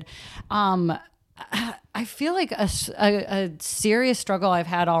feel good. I feel like a serious struggle I've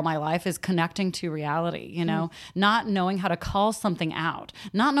had all my life is connecting to reality, you know, not knowing how to call something out,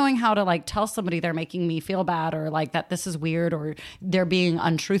 not knowing how to like tell somebody they're making me feel bad or like that this is weird or they're being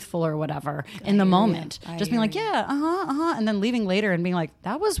untruthful or whatever in the moment. Just being like, and then leaving later and being like,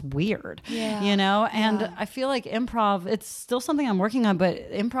 that was weird, you know? And I feel like improv, it's still something I'm working on,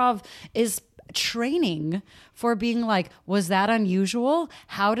 but improv is training for being like, was that unusual?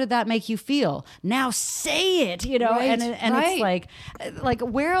 How did that make you feel? Now say it, you know? And it's like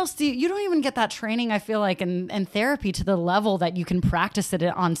where else you don't even get that training, I feel like, in therapy to the level that you can practice it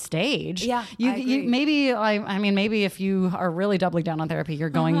on stage. Yeah, you maybe, I mean, maybe if you are really doubling down on therapy, you're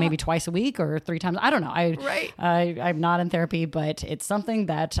going maybe twice a week or 3 times. I don't know. I'm not in therapy, but it's something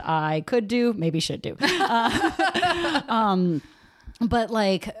that I could do, maybe should do. But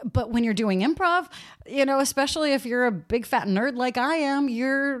when you're doing improv, you know, especially if you're a big fat nerd like I am,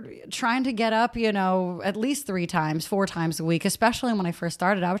 you're trying to get up, you know, at least 3 times, 4 times a week. Especially when I first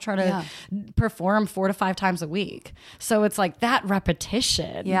started, I would try to perform 4 to 5 times a week. So it's like that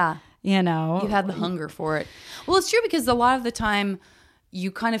repetition. Yeah. You know, you had the hunger for it. Well, it's true because a lot of the time you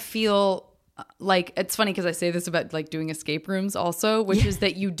kind of feel like, it's funny because I say this about like doing escape rooms also, which is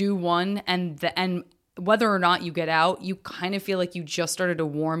that you do one and whether or not you get out, you kind of feel like you just started to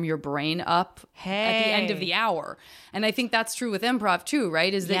warm your brain up at the end of the hour. And I think that's true with improv too,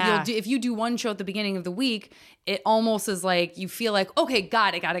 right? Is that if you do one show at the beginning of the week, it almost is like you feel like, okay,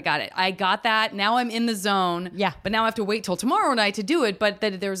 got it. I got that. Now I'm in the zone. Yeah. But now I have to wait till tomorrow night to do it. But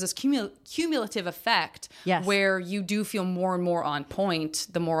that there's this cumulative effect where you do feel more and more on point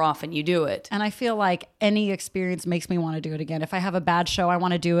the more often you do it. And I feel like any experience makes me want to do it again. If I have a bad show, I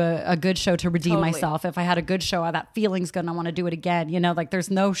want to do a good show to redeem myself. If I had a good show, that feeling's good and I want to do it again. You know, like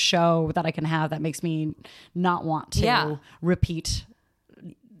there's no show that I can have that makes me not want to repeat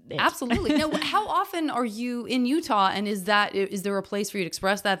it. Absolutely. Now, how often are you in Utah, and is there a place for you to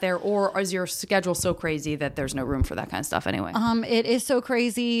express that there, or is your schedule so crazy that there's no room for that kind of stuff anyway? It is so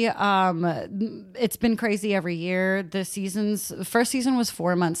crazy. It's been crazy every year. The first season was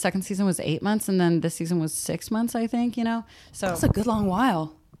 4 months, second season was 8 months, and then this season was 6 months, I think, you know? So that's a good long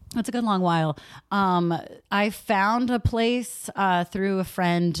while. It's a good long while. I found a place through a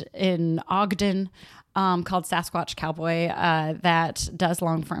friend in Ogden called Sasquatch Cowboy that does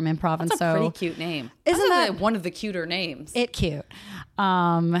long form improv. That's a pretty cute name. Isn't that one of the cuter names? It cute.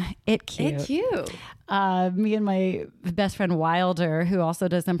 Me and my best friend Wilder, who also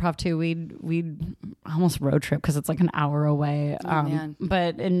does improv too, we'd almost road trip because it's like an hour away. Man.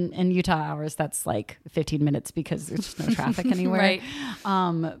 But in Utah hours, that's like 15 minutes because there's just no traffic anywhere. Right.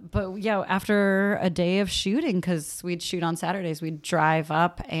 But yeah, after a day of shooting, because we'd shoot on Saturdays, we'd drive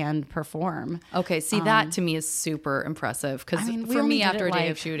up and perform. Okay, see, that to me is super impressive because for me, after a day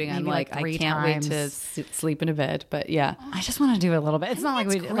of shooting, I'm like, I can't wait to sleep in a bed. But yeah, I just want to do it a little bit. It's not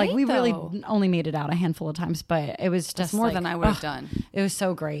like we really only made it out a handful of times, but it was just more than I would have done. It was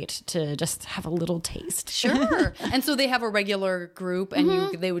so great to just have a little taste. Sure. And so they have a regular group,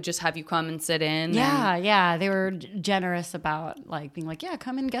 and they would just have you come and sit in. Yeah. They were generous about like being like, yeah,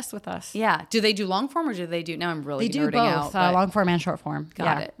 come and guest with us. Yeah. Do they do long form or do they do? Now I'm really they do nerding both, out. Long form and short form.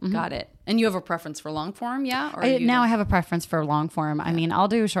 Got it. And And you have a preference for long form, yeah? Or I have a preference for long form. Yeah. I mean, I'll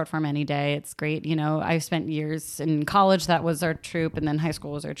do short form any day. It's great. You know, I spent years in college. That was our troop. And then high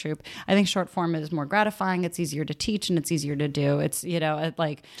school was our troop. I think short form is more gratifying. It's easier to teach and it's easier to do. It's, you know,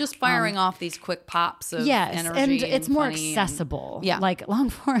 like just firing off these quick pops of energy. And it's more accessible. Like long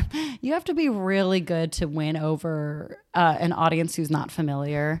form, you have to be really good to win over an audience who's not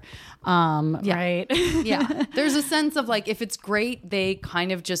familiar. Right? Yeah. There's a sense of like, if it's great, they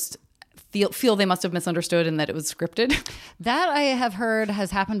kind of just feel they must have misunderstood and that it was scripted. That I have heard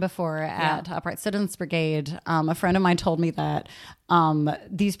has happened before at Upright Citizens Brigade. A friend of mine told me that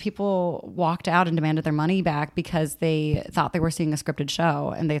these people walked out and demanded their money back because they thought they were seeing a scripted show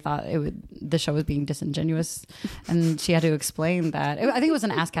and they thought the show was being disingenuous. And she had to explain that. I think it was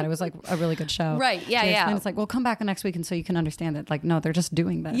an ASCAT. It was like a really good show. Right. Yeah. Yeah. It's like, well, come back next week and so you can understand that. Like, no, they're just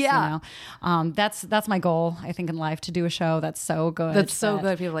doing this. Yeah. You know? That's my goal, I think, in life, to do a show that's so good. That's so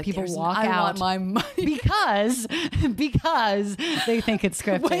good. People walk out. I want my money because they think it's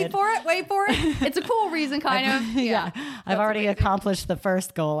scripted. Wait for it. It's a cool reason, kind of. Yeah. I've already accomplished the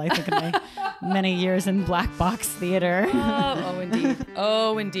first goal, I think, in my many years in black box theater.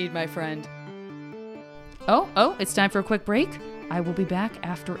 Oh, indeed, my friend. Oh, it's time for a quick break. I will be back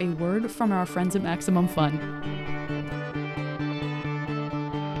after a word from our friends at Maximum Fun.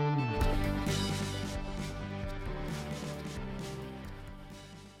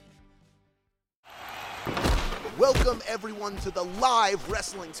 Welcome, everyone, to the live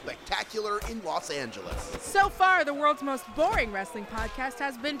wrestling spectacular in Los Angeles. So far, the world's most boring wrestling podcast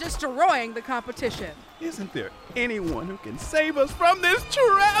has been destroying the competition. Isn't there anyone who can save us from this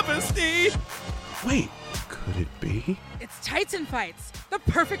travesty? Wait, could it be? It's Tights and Fights, the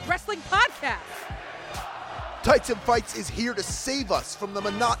perfect wrestling podcast. Tights and Fights is here to save us from the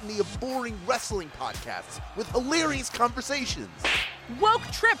monotony of boring wrestling podcasts with hilarious conversations, woke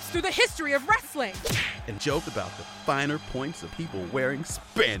trips through the history of wrestling, and joke about the finer points of people wearing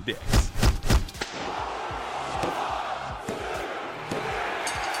spandex.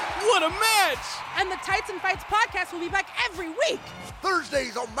 What a match! And the Tights and Fights podcast will be back every week.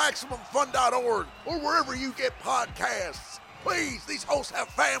 Thursdays on MaximumFun.org or wherever you get podcasts. Please, these hosts have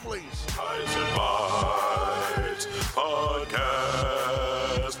families. Tights and Fights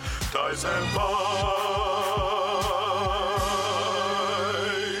podcast. Tights and Fights.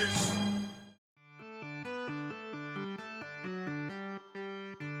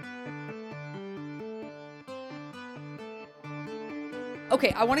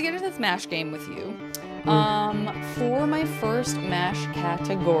 Okay, I want to get into this MASH game with you. For my first MASH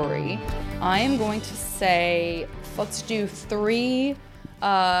category, I am going to say let's do three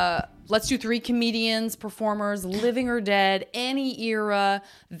comedians, performers, living or dead, any era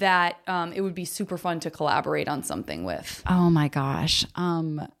that it would be super fun to collaborate on something with. Oh my gosh.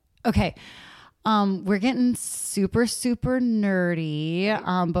 Okay. We're getting super, super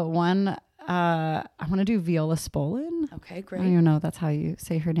nerdy. But one, I want to do Viola Spolin. Okay, great. I don't even know if that's how you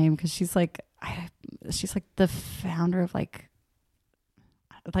say her name because she's like the founder of like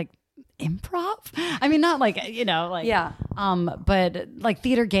improv. I mean, not like, you know, like, yeah. But like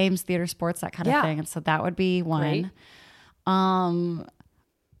theater games, theater sports, that kind of thing. And so that would be one. Great.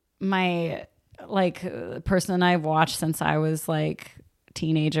 My like person I've watched since I was like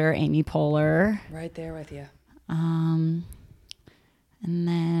teenager, Amy Poehler. Right there with you. And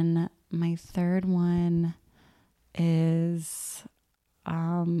then my third one is,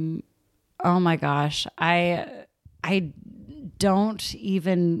 oh my gosh, I don't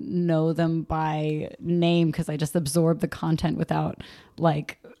even know them by name because I just absorb the content without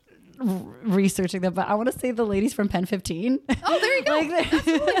like researching them. But I want to say the ladies from Pen 15. Oh, there you go. Like, that's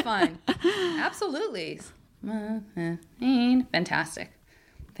really fun. Absolutely.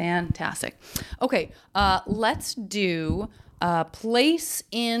 Fantastic. Okay, let's do a place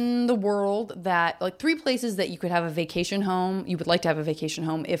in the world that, like, 3 places that you could have a vacation home. You would like to have a vacation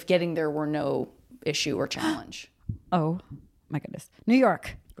home if getting there were no issue or challenge. Oh my goodness. New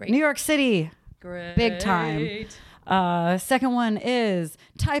York. Great. New York City. Great. Big time. Second one is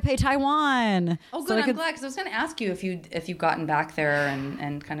Taipei, Taiwan. Oh, good. I'm glad, because I was going to ask you if you've gotten back there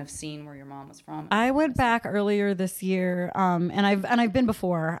and kind of seen where your mom was from. I went back earlier this year, and I've been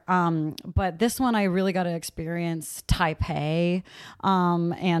before, but this one I really got to experience Taipei,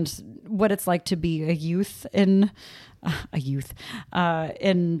 and what it's like to be a youth in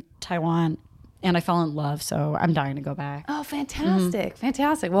Taiwan. And I fell in love, so I'm dying to go back. Oh, fantastic.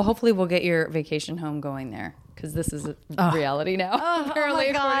 Fantastic. Well, hopefully we'll get your vacation home going there, because this is a reality now. Apparently,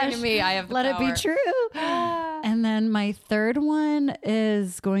 according to me, I have the power. Let it be true. And then my third one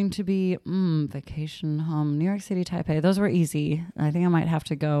is going to be vacation home, New York City, Taipei. Those were easy. I think I might have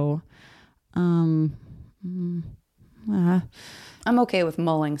to go I'm okay with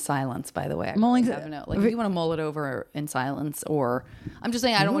mulling silence, by the way. Mulling, like if you want to mull it over in silence, or I'm just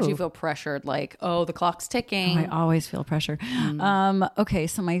saying I don't want you to feel pressured. Like, oh, the clock's ticking. I always feel pressure. Okay,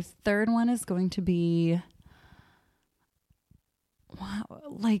 so my third one is going to be,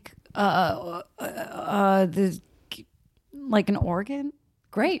 like an organ.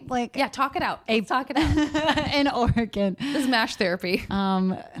 Great. Like, yeah, talk it out. Talk it out. An organ. This is MASH therapy.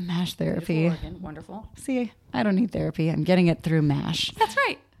 MASH therapy. Organ. Wonderful. See, I don't need therapy. I'm getting it through MASH. That's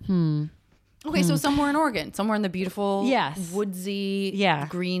right. Okay, so somewhere in Oregon, somewhere in the beautiful, woodsy,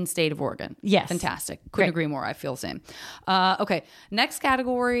 green state of Oregon. Yes. Fantastic. Couldn't agree more. I feel the same. Okay, next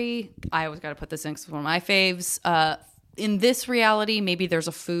category. I always got to put this in because it's one of my faves. In this reality, maybe there's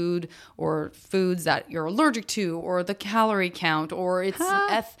a food or foods that you're allergic to, or the calorie count, or it's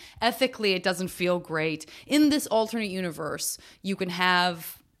ethically it doesn't feel great. In this alternate universe, you can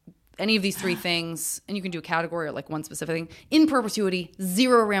have any of these three things, and you can do a category or like one specific thing in perpetuity,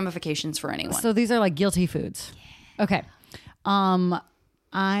 zero ramifications for anyone. So these are like guilty foods. Okay.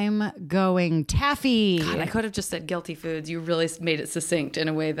 I'm going taffy. God, I could have just said guilty foods. You really made it succinct in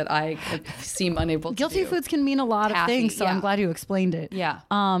a way that I seem unable to Guilty do. foods can mean a lot of things, so I'm glad you explained it. Yeah.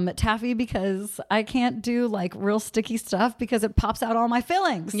 Taffy, because I can't do like real sticky stuff because it pops out all my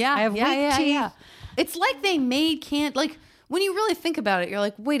fillings. Yeah. I have weak teeth. Yeah. It's like they made when you really think about it, you're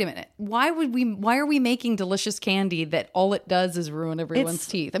like, wait a minute, why are we making delicious candy that all it does is ruin everyone's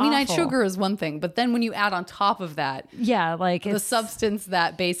teeth? I mean, awful. sugar is one thing, but then when you add on top of that, like the substance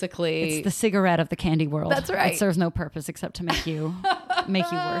that basically it's the cigarette of the candy world. That's right. It serves no purpose except to make you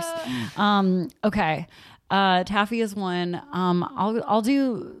worse. Okay. Taffy is one. I'll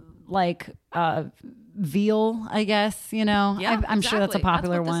do like veal, I guess, Yeah, I'm sure that's a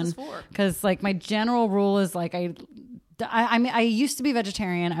popular one because like my general rule is like I used to be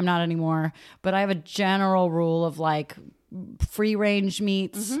vegetarian. I'm not anymore, but I have a general rule of like free range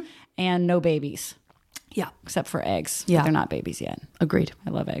meats and no babies. Yeah. Except for eggs. Yeah. But they're not babies yet. Agreed.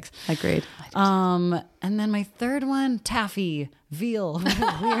 I love eggs. Agreed. And then my third one, taffy, veal.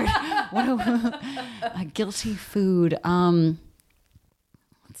 Weird. A guilty food. Let's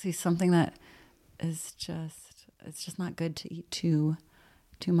see, something that is it's just not good to eat too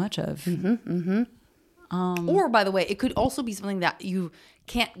much of. Or, by the way, it could also be something that you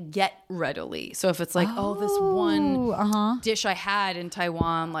can't get readily. So if it's like, this one dish I had in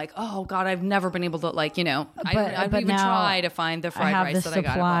Taiwan, like, oh God, I've never been able to, like, I would even try to find the fried rice that I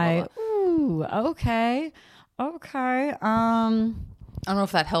got. Blah, blah, blah. Ooh, okay. I don't know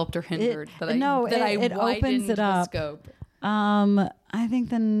if that helped or hindered. It opens it up. Scope. I think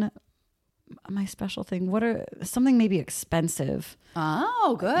then my special thing. What are something maybe expensive?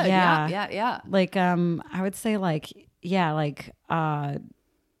 Oh, good. Yeah. Like I would say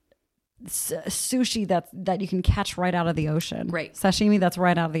sushi that you can catch right out of the ocean. Great. Sashimi that's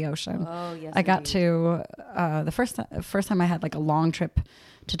right out of the ocean. Oh, yes. I got to the first time I had like a long trip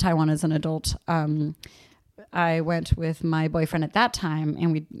to Taiwan as an adult. I went with my boyfriend at that time,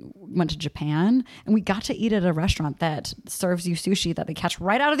 and we went to Japan, and we got to eat at a restaurant that serves you sushi that they catch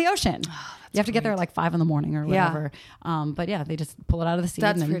right out of the ocean. Oh, you have to get there at like 5 a.m. or whatever. But yeah, they just pull it out of the sea.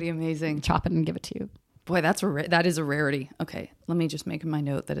 That's pretty amazing. Chop it and give it to you. Boy, that is a rarity. Okay, let me just make my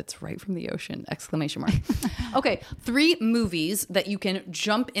note that it's right from the ocean! ! Okay, 3 movies that you can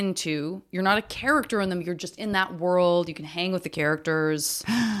jump into. You're not a character in them. You're just in that world. You can hang with the characters.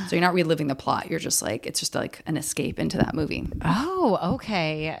 So you're not reliving the plot. You're just like, it's just like an escape into that movie. Oh,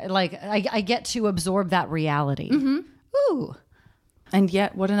 okay. Like I get to absorb that reality. Ooh. And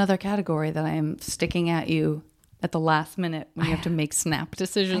yet, what another category that I am sticking at you at the last minute when you have to make snap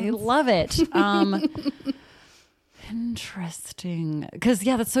decisions. I love it. Interesting. Because,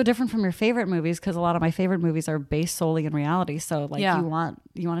 that's so different from your favorite movies, because a lot of my favorite movies are based solely in reality. So, like, you want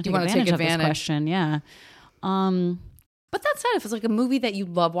to take advantage of this question. Yeah. But that said, if it's like a movie that you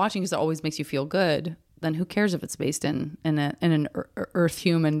love watching because it always makes you feel good, then who cares if it's based in an Earth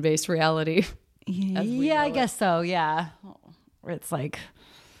human based reality? Yeah, I guess so. Yeah. Where it's like,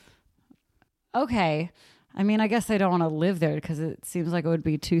 okay. I mean, I guess I don't want to live there because it seems like it would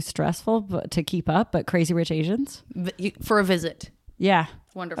be too stressful to keep up. But Crazy Rich Asians for a visit, yeah,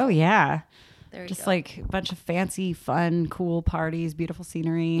 wonderful. Oh yeah, there you just go. Like a bunch of fancy, fun, cool parties, beautiful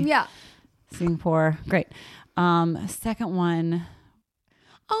scenery. Yeah, Singapore, great. Second one,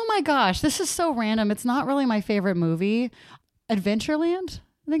 oh my gosh, this is so random. It's not really my favorite movie. Adventureland,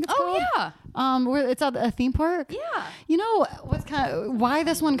 I think it's called. Yeah. Where it's at a theme park. Yeah. You know what's why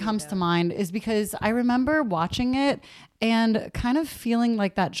this one comes to mind is because I remember watching it and kind of feeling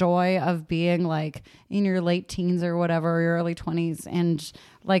like that joy of being like in your late teens or whatever, your early 20s, and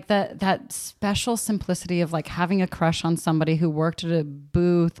like that special simplicity of like having a crush on somebody who worked at a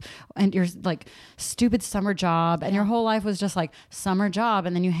booth and your like stupid summer job, and your whole life was just like summer job,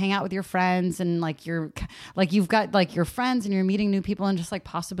 and then you hang out with your friends, and like you've got like your friends and you're meeting new people, and just like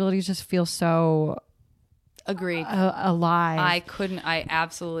possibilities just feel so agreed alive. I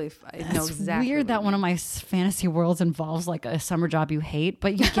absolutely know exactly. Weird that one of my fantasy worlds involves like a summer job you hate,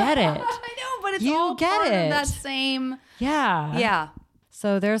 but you get it. I know, but it's you all get part it. of that same. Yeah.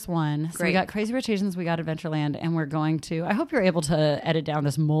 So there's one. So we Great. got Crazy Rich Asians, we got Adventureland, and we're going to, I hope you're able to edit down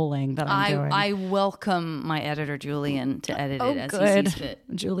this mulling that I'm doing. I welcome my editor Julian to edit it as good. he sees fit.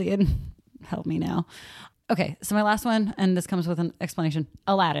 Julian, help me now. Okay, so my last one, and this comes with an explanation.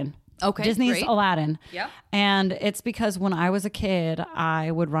 Aladdin. Okay, Disney's great. Aladdin. Yeah. And it's because when I was a kid,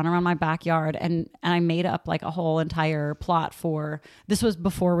 I would run around my backyard and I made up like a whole entire plot for, this was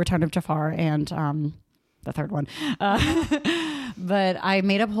before Return of Jafar and the third one. But I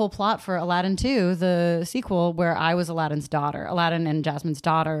made up a whole plot for Aladdin 2, the sequel, where I was Aladdin's daughter, Aladdin and Jasmine's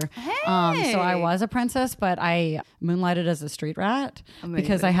daughter. Hey. So I was a princess, but I moonlighted as a street rat. Amazing.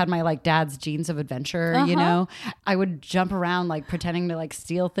 Because I had my like dad's genes of adventure, you know. I would jump around like pretending to like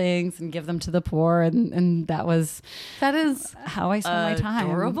steal things and give them to the poor, and that is how I spent my time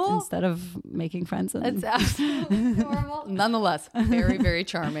adorable. instead of making friends. It's absolutely adorable. Nonetheless, very, very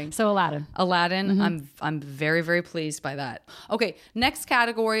charming. So Aladdin. I'm very, very pleased by that. Okay, next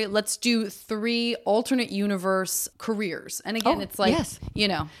category. Let's do 3 alternate universe careers. And again, it's like, you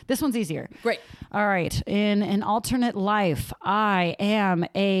know. This one's easier. Great. All right. In an alternate life, I'm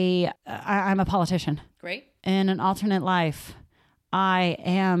a politician. Great. In an alternate life, I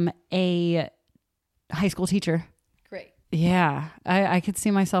am a high school teacher. Great. Yeah. I could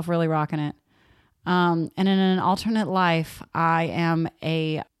see myself really rocking it. And in an alternate life, I am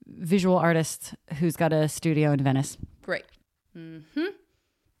a visual artist who's got a studio in Venice. Great. Well,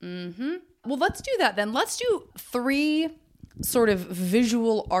 let's do that then. Let's do 3 sort of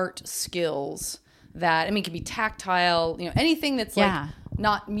visual art skills that, I mean, it can be tactile, you know, anything that's like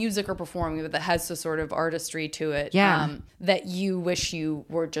not music or performing, but that has a sort of artistry to it. Yeah. That you wish you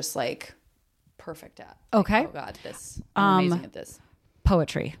were just like perfect at. Okay. Like, oh God, I'm amazing at this.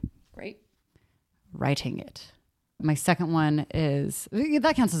 Poetry. Great. Writing it. My second one is,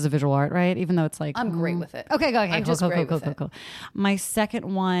 that counts as a visual art, right? Even though it's like, I'm great with it. Okay. I'm just great with it. Cool. My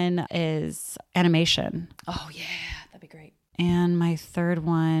second one is animation. Oh yeah, that'd be great. And my third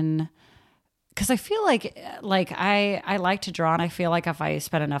one, because I feel like I like to draw, and I feel like if I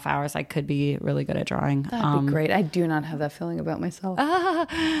spend enough hours, I could be really good at drawing. That'd be great. I do not have that feeling about myself.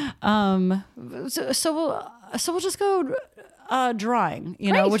 So we'll just go drawing,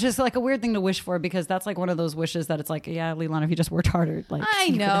 you know, which is like a weird thing to wish for, because that's like one of those wishes that it's like, yeah, Leland, if you just worked harder, like I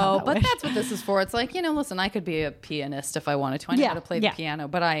you could have know, that but wish. that's what this is for. It's like, you know, listen, I could be a pianist if I wanted to. I know how to play the piano,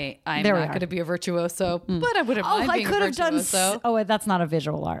 but I'm not going to be a virtuoso. But I wouldn't mind being a virtuoso. Oh, that's not a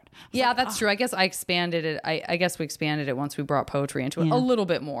visual art. Yeah, that's true. I guess I expanded it. I guess we expanded it once we brought poetry into it a little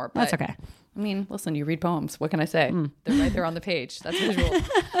bit more. But that's okay. I mean, listen, you read poems. What can I say? They're right there on the page. That's visual.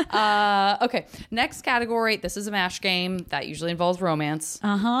 Okay. Next category. This is a MASH game that usually involves romance.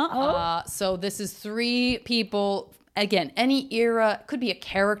 So this is 3 people. Again, any era. Could be a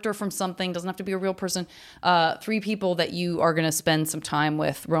character from something. Doesn't have to be a real person. 3 people that you are going to spend some time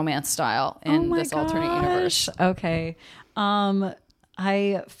with romance style in this alternate universe. Okay.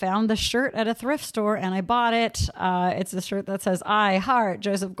 I found the shirt at a thrift store and I bought it. It's a shirt that says "I heart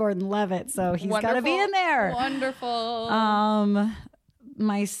Joseph Gordon-Levitt," so he's got to be in there. Wonderful.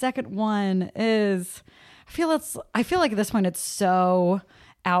 My second one is, I feel like at this point it's so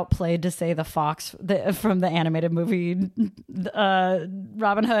outplayed to say the fox from the animated movie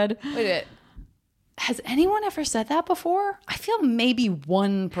Robin Hood. Wait. Has anyone ever said that before? I feel maybe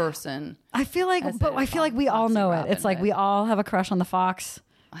one person. I feel like we all know it. It's like we all have a crush on the fox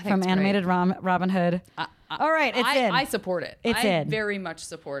from animated Robin Hood. All right, it's in. I support it. I very much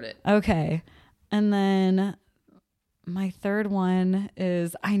support it. Okay. And then my third one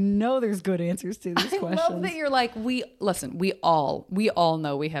is, I know there's good answers to these questions. I love that you're like, we all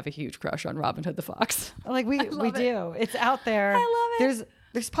know we have a huge crush on Robin Hood the Fox. Like we do. It's out there. I love it.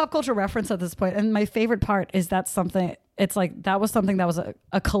 There's pop culture reference at this point, and my favorite part is that something. It's like that was something that was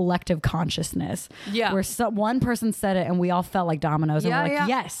a collective consciousness. Yeah, where one person said it, and we all felt like dominoes, and we're like,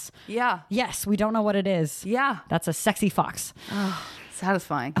 yes, we don't know what it is. Yeah, that's a sexy fox. Oh,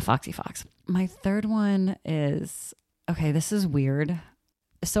 satisfying. A foxy fox. My third one is, okay, this is weird.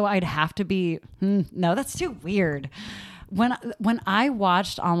 So I'd have to be. No, that's too weird. when I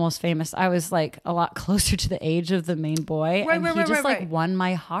watched Almost Famous, I was like a lot closer to the age of the main boy, and he just like won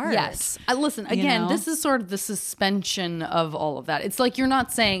my heart. Yes, listen again. This is sort of the suspension of all of that. It's like you're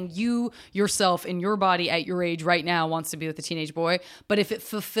not saying you yourself in your body at your age right now wants to be with a teenage boy, but if it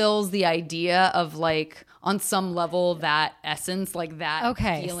fulfills the idea of like on some level that essence, like that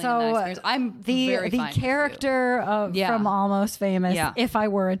feeling, and that experience, I'm the character of from Almost Famous. Yeah. If I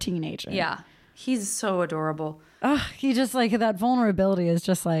were a teenager, he's so adorable. He just like that vulnerability is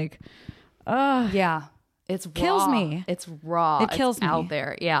just like, it's raw. Kills me. It's raw. It kills it's me out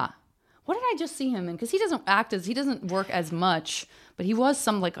there. Yeah. What did I just see him in? Because he doesn't work as much, but he was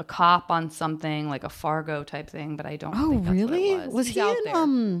a cop on something like a Fargo type thing. But I don't. think that's really? What it was. Was He's he out in?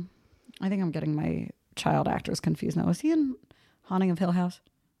 there. I think I'm getting my child actors confused now. Was he in Haunting of Hill House?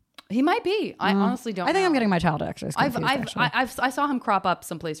 He might be. I honestly don't. I think know. I'm getting my child actors confused. I saw him crop up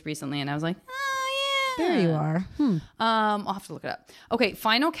someplace recently, and I was like, there you are. I'll have to look it up. Okay,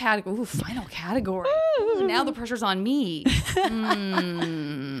 final category. Ooh, final category. Ooh, now the pressure's on me.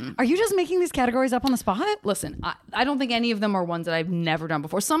 Are you just making these categories up on the spot? Listen, I don't think any of them are ones that I've never done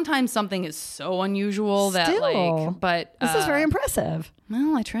before. Sometimes something is so unusual that but this is very impressive.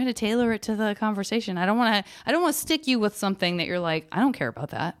 Well, I try to tailor it to the conversation. I don't want to stick you with something that you're like, I don't care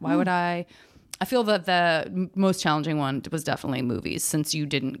about that. Why would I? I feel that the most challenging one was definitely movies, since you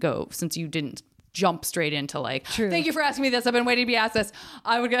didn't jump straight into like, True. Thank you for asking me this. I've been waiting to be asked this.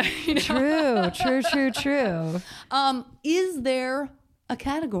 I would go, True. Is there a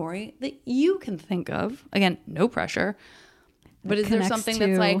category that you can think of? Again, no pressure. But is there something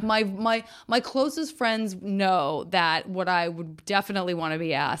that's like my closest friends know that what I would definitely want to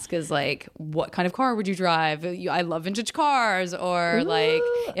be asked is like, what kind of car would you drive? I love vintage cars. Or like,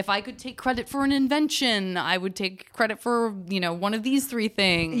 if I could take credit for an invention, I would take credit for, one of these three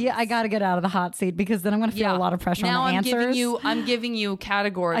things. Yeah, I got to get out of the hot seat because then I'm going to feel a lot of pressure on the answers. I'm giving you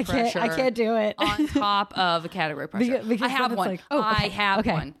category pressure. I can't do it. On top of a category pressure. Because I have one. Like, I have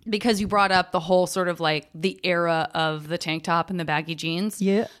one. Because you brought up the whole sort of like the era of the tank top and the baggy jeans.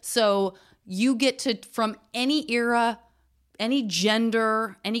 Yeah. So you get to, from any era, any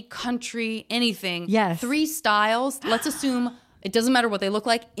gender, any country, anything. Yes. 3 styles. Let's assume it doesn't matter what they look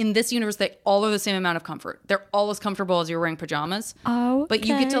like. In this universe, they all are the same amount of comfort. They're all as comfortable as you're wearing pajamas. Oh, but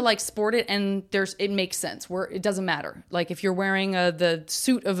you get to like sport it, and it makes sense where it doesn't matter. Like if you're wearing the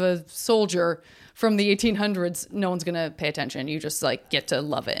suit of a soldier from the 1800s, no one's gonna pay attention. You just like get to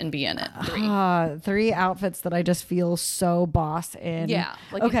love it and be in it. 3 outfits that I just feel so boss in. Yeah.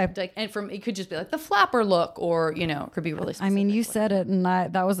 Like okay. It could just be like the flapper look, or it could be really specific. I mean, you said it, and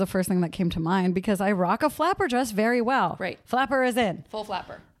that was the first thing that came to mind because I rock a flapper dress very well. Right. Flapper is in. Full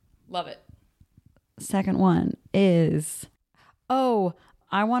flapper. Love it. Second one is,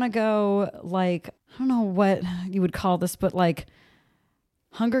 I want to go like, I don't know what you would call this, but like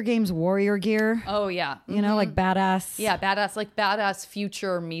Hunger Games warrior gear. Oh, yeah. Like badass. Yeah, badass. Like badass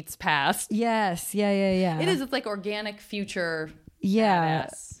future meets past. Yes. Yeah. It is. It's like organic future. Yeah.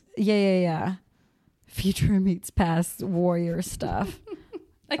 Badass. Yeah. Future meets past warrior stuff.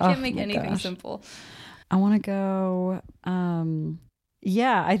 I can't make anything simple. I want to go.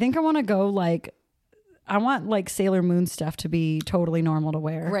 I think I want to go like. I want like Sailor Moon stuff to be totally normal to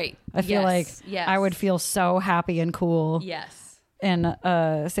wear. Right. I feel like I would feel so happy and cool. Yes. In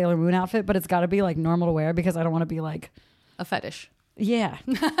a Sailor Moon outfit, but it's got to be like normal to wear because I don't want to be like a fetish. Yeah.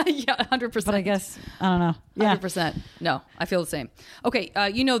 Yeah, 100%. But I guess, I don't know. Yeah. 100%. No, I feel the same. Okay,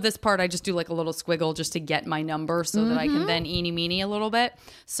 this part, I just do like a little squiggle just to get my number so that I can then eeny meeny a little bit.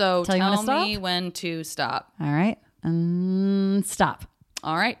 So tell me when to stop. All right. Stop.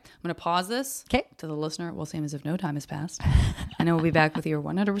 All right. I'm going to pause this. Okay. To the listener, we'll seem as if no time has passed. And then we'll be back with your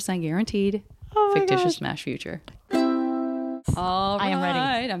 100% guaranteed fictitious smash future. All right. I am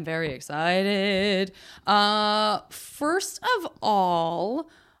ready. I'm very excited. First of all,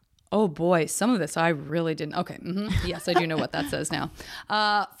 oh boy, some of this I really didn't. Okay. Yes, I do know what that says now.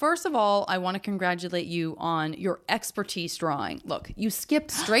 First of all, I want to congratulate you on your expertise drawing. Look, you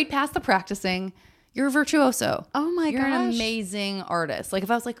skipped straight past the practicing. You're a virtuoso. Oh my gosh. You're an amazing artist. Like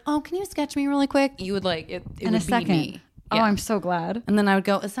if I was like, oh, can you sketch me really quick? You would like, it in would a second. be me. Oh, I'm so glad. And then I would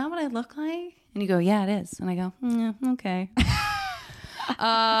go, is that what I look like? And you go, yeah, it is. And I go, yeah, okay.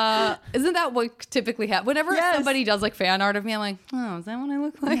 Isn't that what typically happens? Whenever somebody does like fan art of me, I'm like, oh, is that what I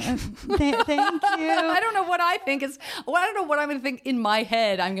look like? Thank you. I don't know what I think is. Well, I don't know what I'm going to think in my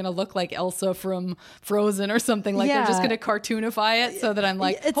head. I'm going to look like Elsa from Frozen or something. Like they're just going to cartoonify it so that I'm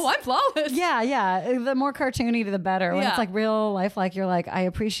like, I'm flawless. Yeah. The more cartoony, the better. When it's like real life, like you're like, I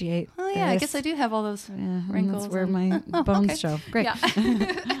appreciate. Oh yeah, I guess I do have all those wrinkles. That's where my bones show. Great. Yeah.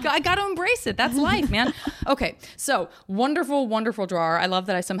 I got to embrace it. That's life, man. Okay, so wonderful, wonderful drawer. I love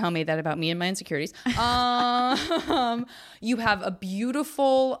that I somehow made that about me and my insecurities. You have a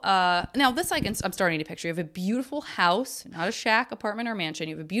beautiful, now this I'm starting to picture. You have a beautiful house, not a shack, apartment, or mansion.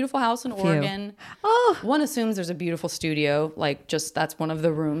 You have a beautiful house in Oregon. Oh. One assumes there's a beautiful studio, like just that's one of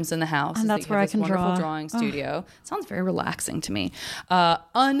the rooms in the house. And that's where I can wonderful draw. Drawing studio. Sounds very relaxing to me.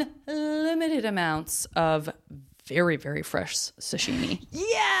 Unlimited amounts of very, very fresh sashimi.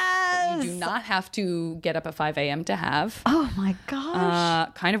 Yes! You do not have to get up at 5 a.m. to have. Oh my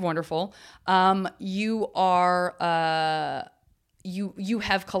gosh. Kind of wonderful. You are... You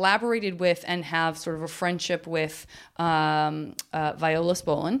have collaborated with and have sort of a friendship with Viola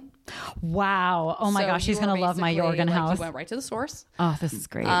Spolin. Wow. Oh my gosh, she's going to love my Jorgen house. You went right to the source. Oh, this is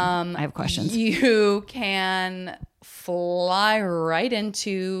great. I have questions. You can fly right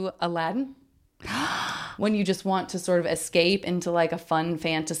into Aladdin when you just want to sort of escape into like a fun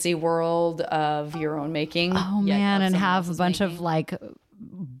fantasy world of your own making. Oh man, and have a bunch of like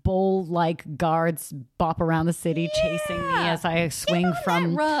bull-like guards bop around the city chasing me as I swing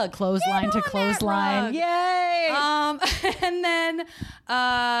from clothesline to clothesline. Yay! And then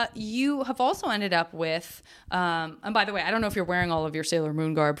you have also ended up with, and by the way, I don't know if you're wearing all of your Sailor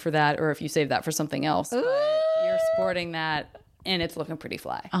Moon garb for that or if you saved that for something else, but you're sporting that and it's looking pretty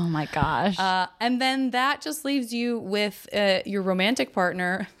fly. Oh my gosh. And then that just leaves you with your romantic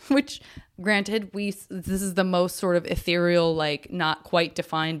partner, which granted, this is the most sort of ethereal, like not quite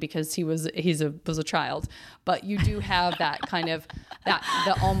defined because he was a child, but you do have that kind of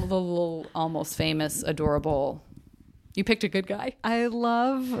the little almost famous, adorable. You picked a good guy. I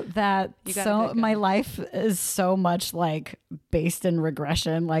love that. So my life is so much like based in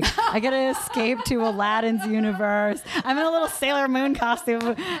regression. Like I get to escape to Aladdin's universe. I'm in a little Sailor Moon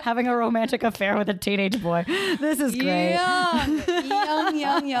costume, having a romantic affair with a teenage boy. This is great. Young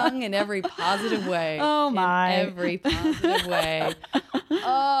in every positive way. Oh my! In every positive way.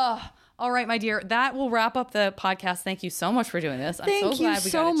 Oh. All right, my dear, that will wrap up the podcast. Thank you so much for doing this. I'm so glad we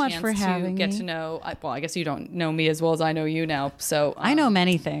got a chance to get to know. Well, I guess you don't know me as well as I know you now. So I know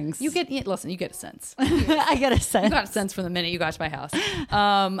many things. You get a sense. I get a sense. You got a sense from the minute you got to my house.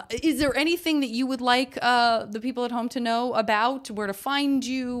 Is there anything that you would like the people at home to know about? Where to find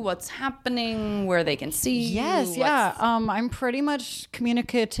you? What's happening? Where they can see you? Yes, yeah. I'm pretty much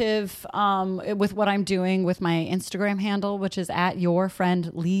communicative with what I'm doing with my Instagram handle, which is at your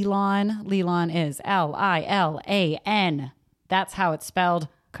friend Lilan. Lilan is Lilan. That's how it's spelled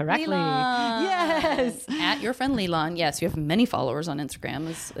correctly. Lilan. Yes. At your friend Lilan. Yes, you have many followers on Instagram,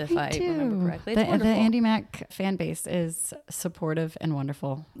 if I remember correctly. The Andy Mack fan base is supportive and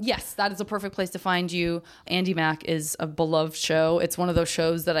wonderful. Yes, that is a perfect place to find you. Andy Mack is a beloved show. It's one of those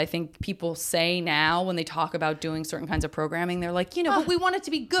shows that I think people say now when they talk about doing certain kinds of programming. They're like, but we want it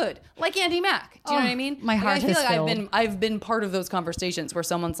to be good, like Andy Mack. Do you know what I mean? My heart I feel has like filled. I've been part of those conversations where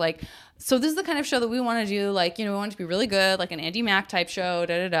someone's like, so this is the kind of show that we want to do. Like, we want it to be really good, like an Andy Mack type show.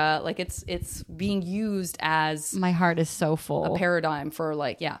 Like it's being used as my heart is so full. A paradigm for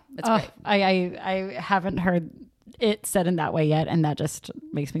it's great. I haven't heard it said in that way yet, and that just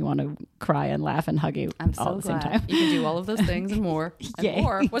makes me want to cry and laugh and hug you all at the same time. You can do all of those things and more. And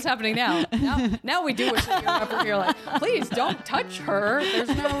more. What's happening now? Now we do what you're like, please don't touch her.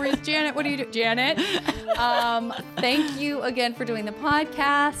 There's no reason. Janet, what do you do? Janet. Thank you again for doing the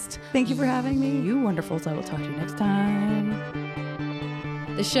podcast. Thank you for having me. You wonderfuls. I will talk to you next time.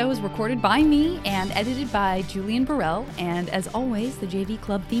 The show is recorded by me and edited by Julian Burrell. And as always, the JV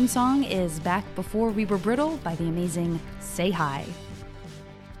Club theme song is Back Before We Were Brittle by the amazing Say Hi.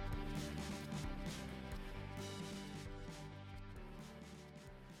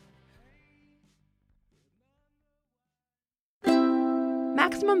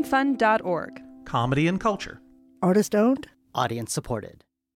 MaximumFun.org. Comedy and culture. Artist owned. Audience supported.